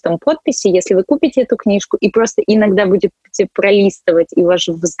шрифтом подписи. Если вы купите эту книжку и просто иногда будете пролистывать, и ваш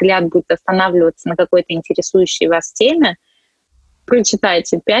взгляд будет останавливаться на какой-то интересующей вас теме,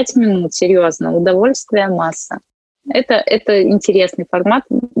 прочитайте 5 минут, серьезно, удовольствие масса. Это интересный формат,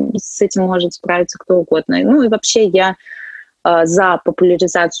 с этим может справиться кто угодно. Ну и вообще я за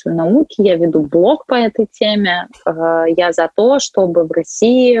популяризацию науки, я веду блог по этой теме, я за то, чтобы в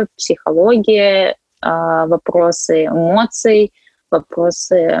России в психологии вопросы эмоций,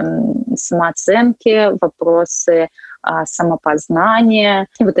 вопросы самооценки, вопросы самопознания,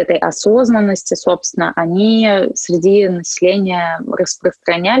 вот этой осознанности, собственно, они среди населения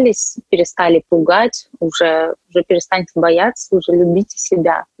распространялись, перестали пугать, уже перестаньте бояться, уже любите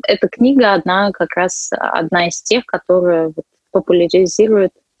себя. Эта книга как раз одна из тех, которая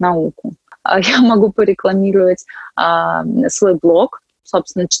популяризирует науку. Я могу порекламировать свой блог.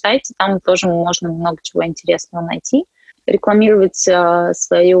 Собственно, читайте, там тоже можно много чего интересного найти. Рекламировать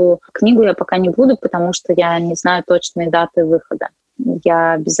свою книгу я пока не буду, потому что я не знаю точные даты выхода.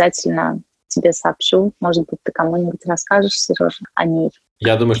 Я обязательно тебе сообщу. Может быть, ты кому-нибудь расскажешь, Сережа, о ней.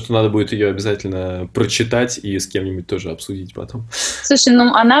 Я думаю, что надо будет ее обязательно прочитать и с кем-нибудь тоже обсудить потом. Слушай,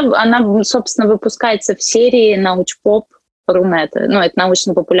 она собственно, выпускается в серии научпоп Рунет. Это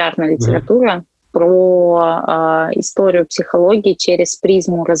научно-популярная литература про историю психологии через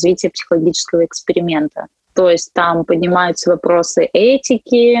призму развития психологического эксперимента. То есть там поднимаются вопросы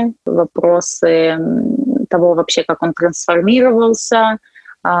этики, вопросы того вообще, как он трансформировался.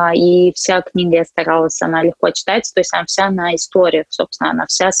 И вся книга, я старалась, она легко читается. То есть она вся на историях, собственно. Она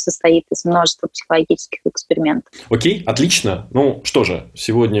вся состоит из множества психологических экспериментов. Окей, отлично. Ну что же,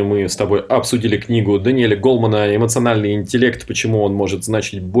 сегодня мы с тобой обсудили книгу Дэниеля Голмана «Эмоциональный интеллект. Почему он может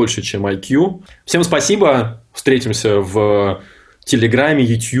значить больше, чем IQ». Всем спасибо. Встретимся в Телеграме,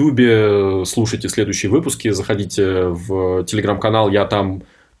 Ютьюбе, слушайте следующие выпуски, заходите в Телеграм-канал, я там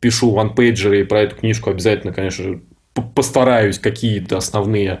пишу ванпейджеры, и про эту книжку обязательно, конечно же, постараюсь какие-то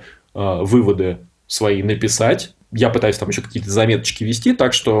основные выводы свои написать. Я пытаюсь там еще какие-то заметочки вести,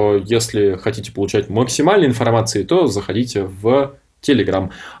 так что, если хотите получать максимальной информации, то заходите в Telegram.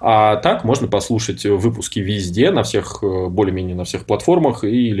 А так можно послушать выпуски везде, на всех, более-менее на всех платформах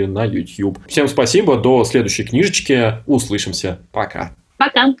или на YouTube. Всем спасибо, до следующей книжечки. Услышимся. Пока.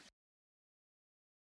 Пока.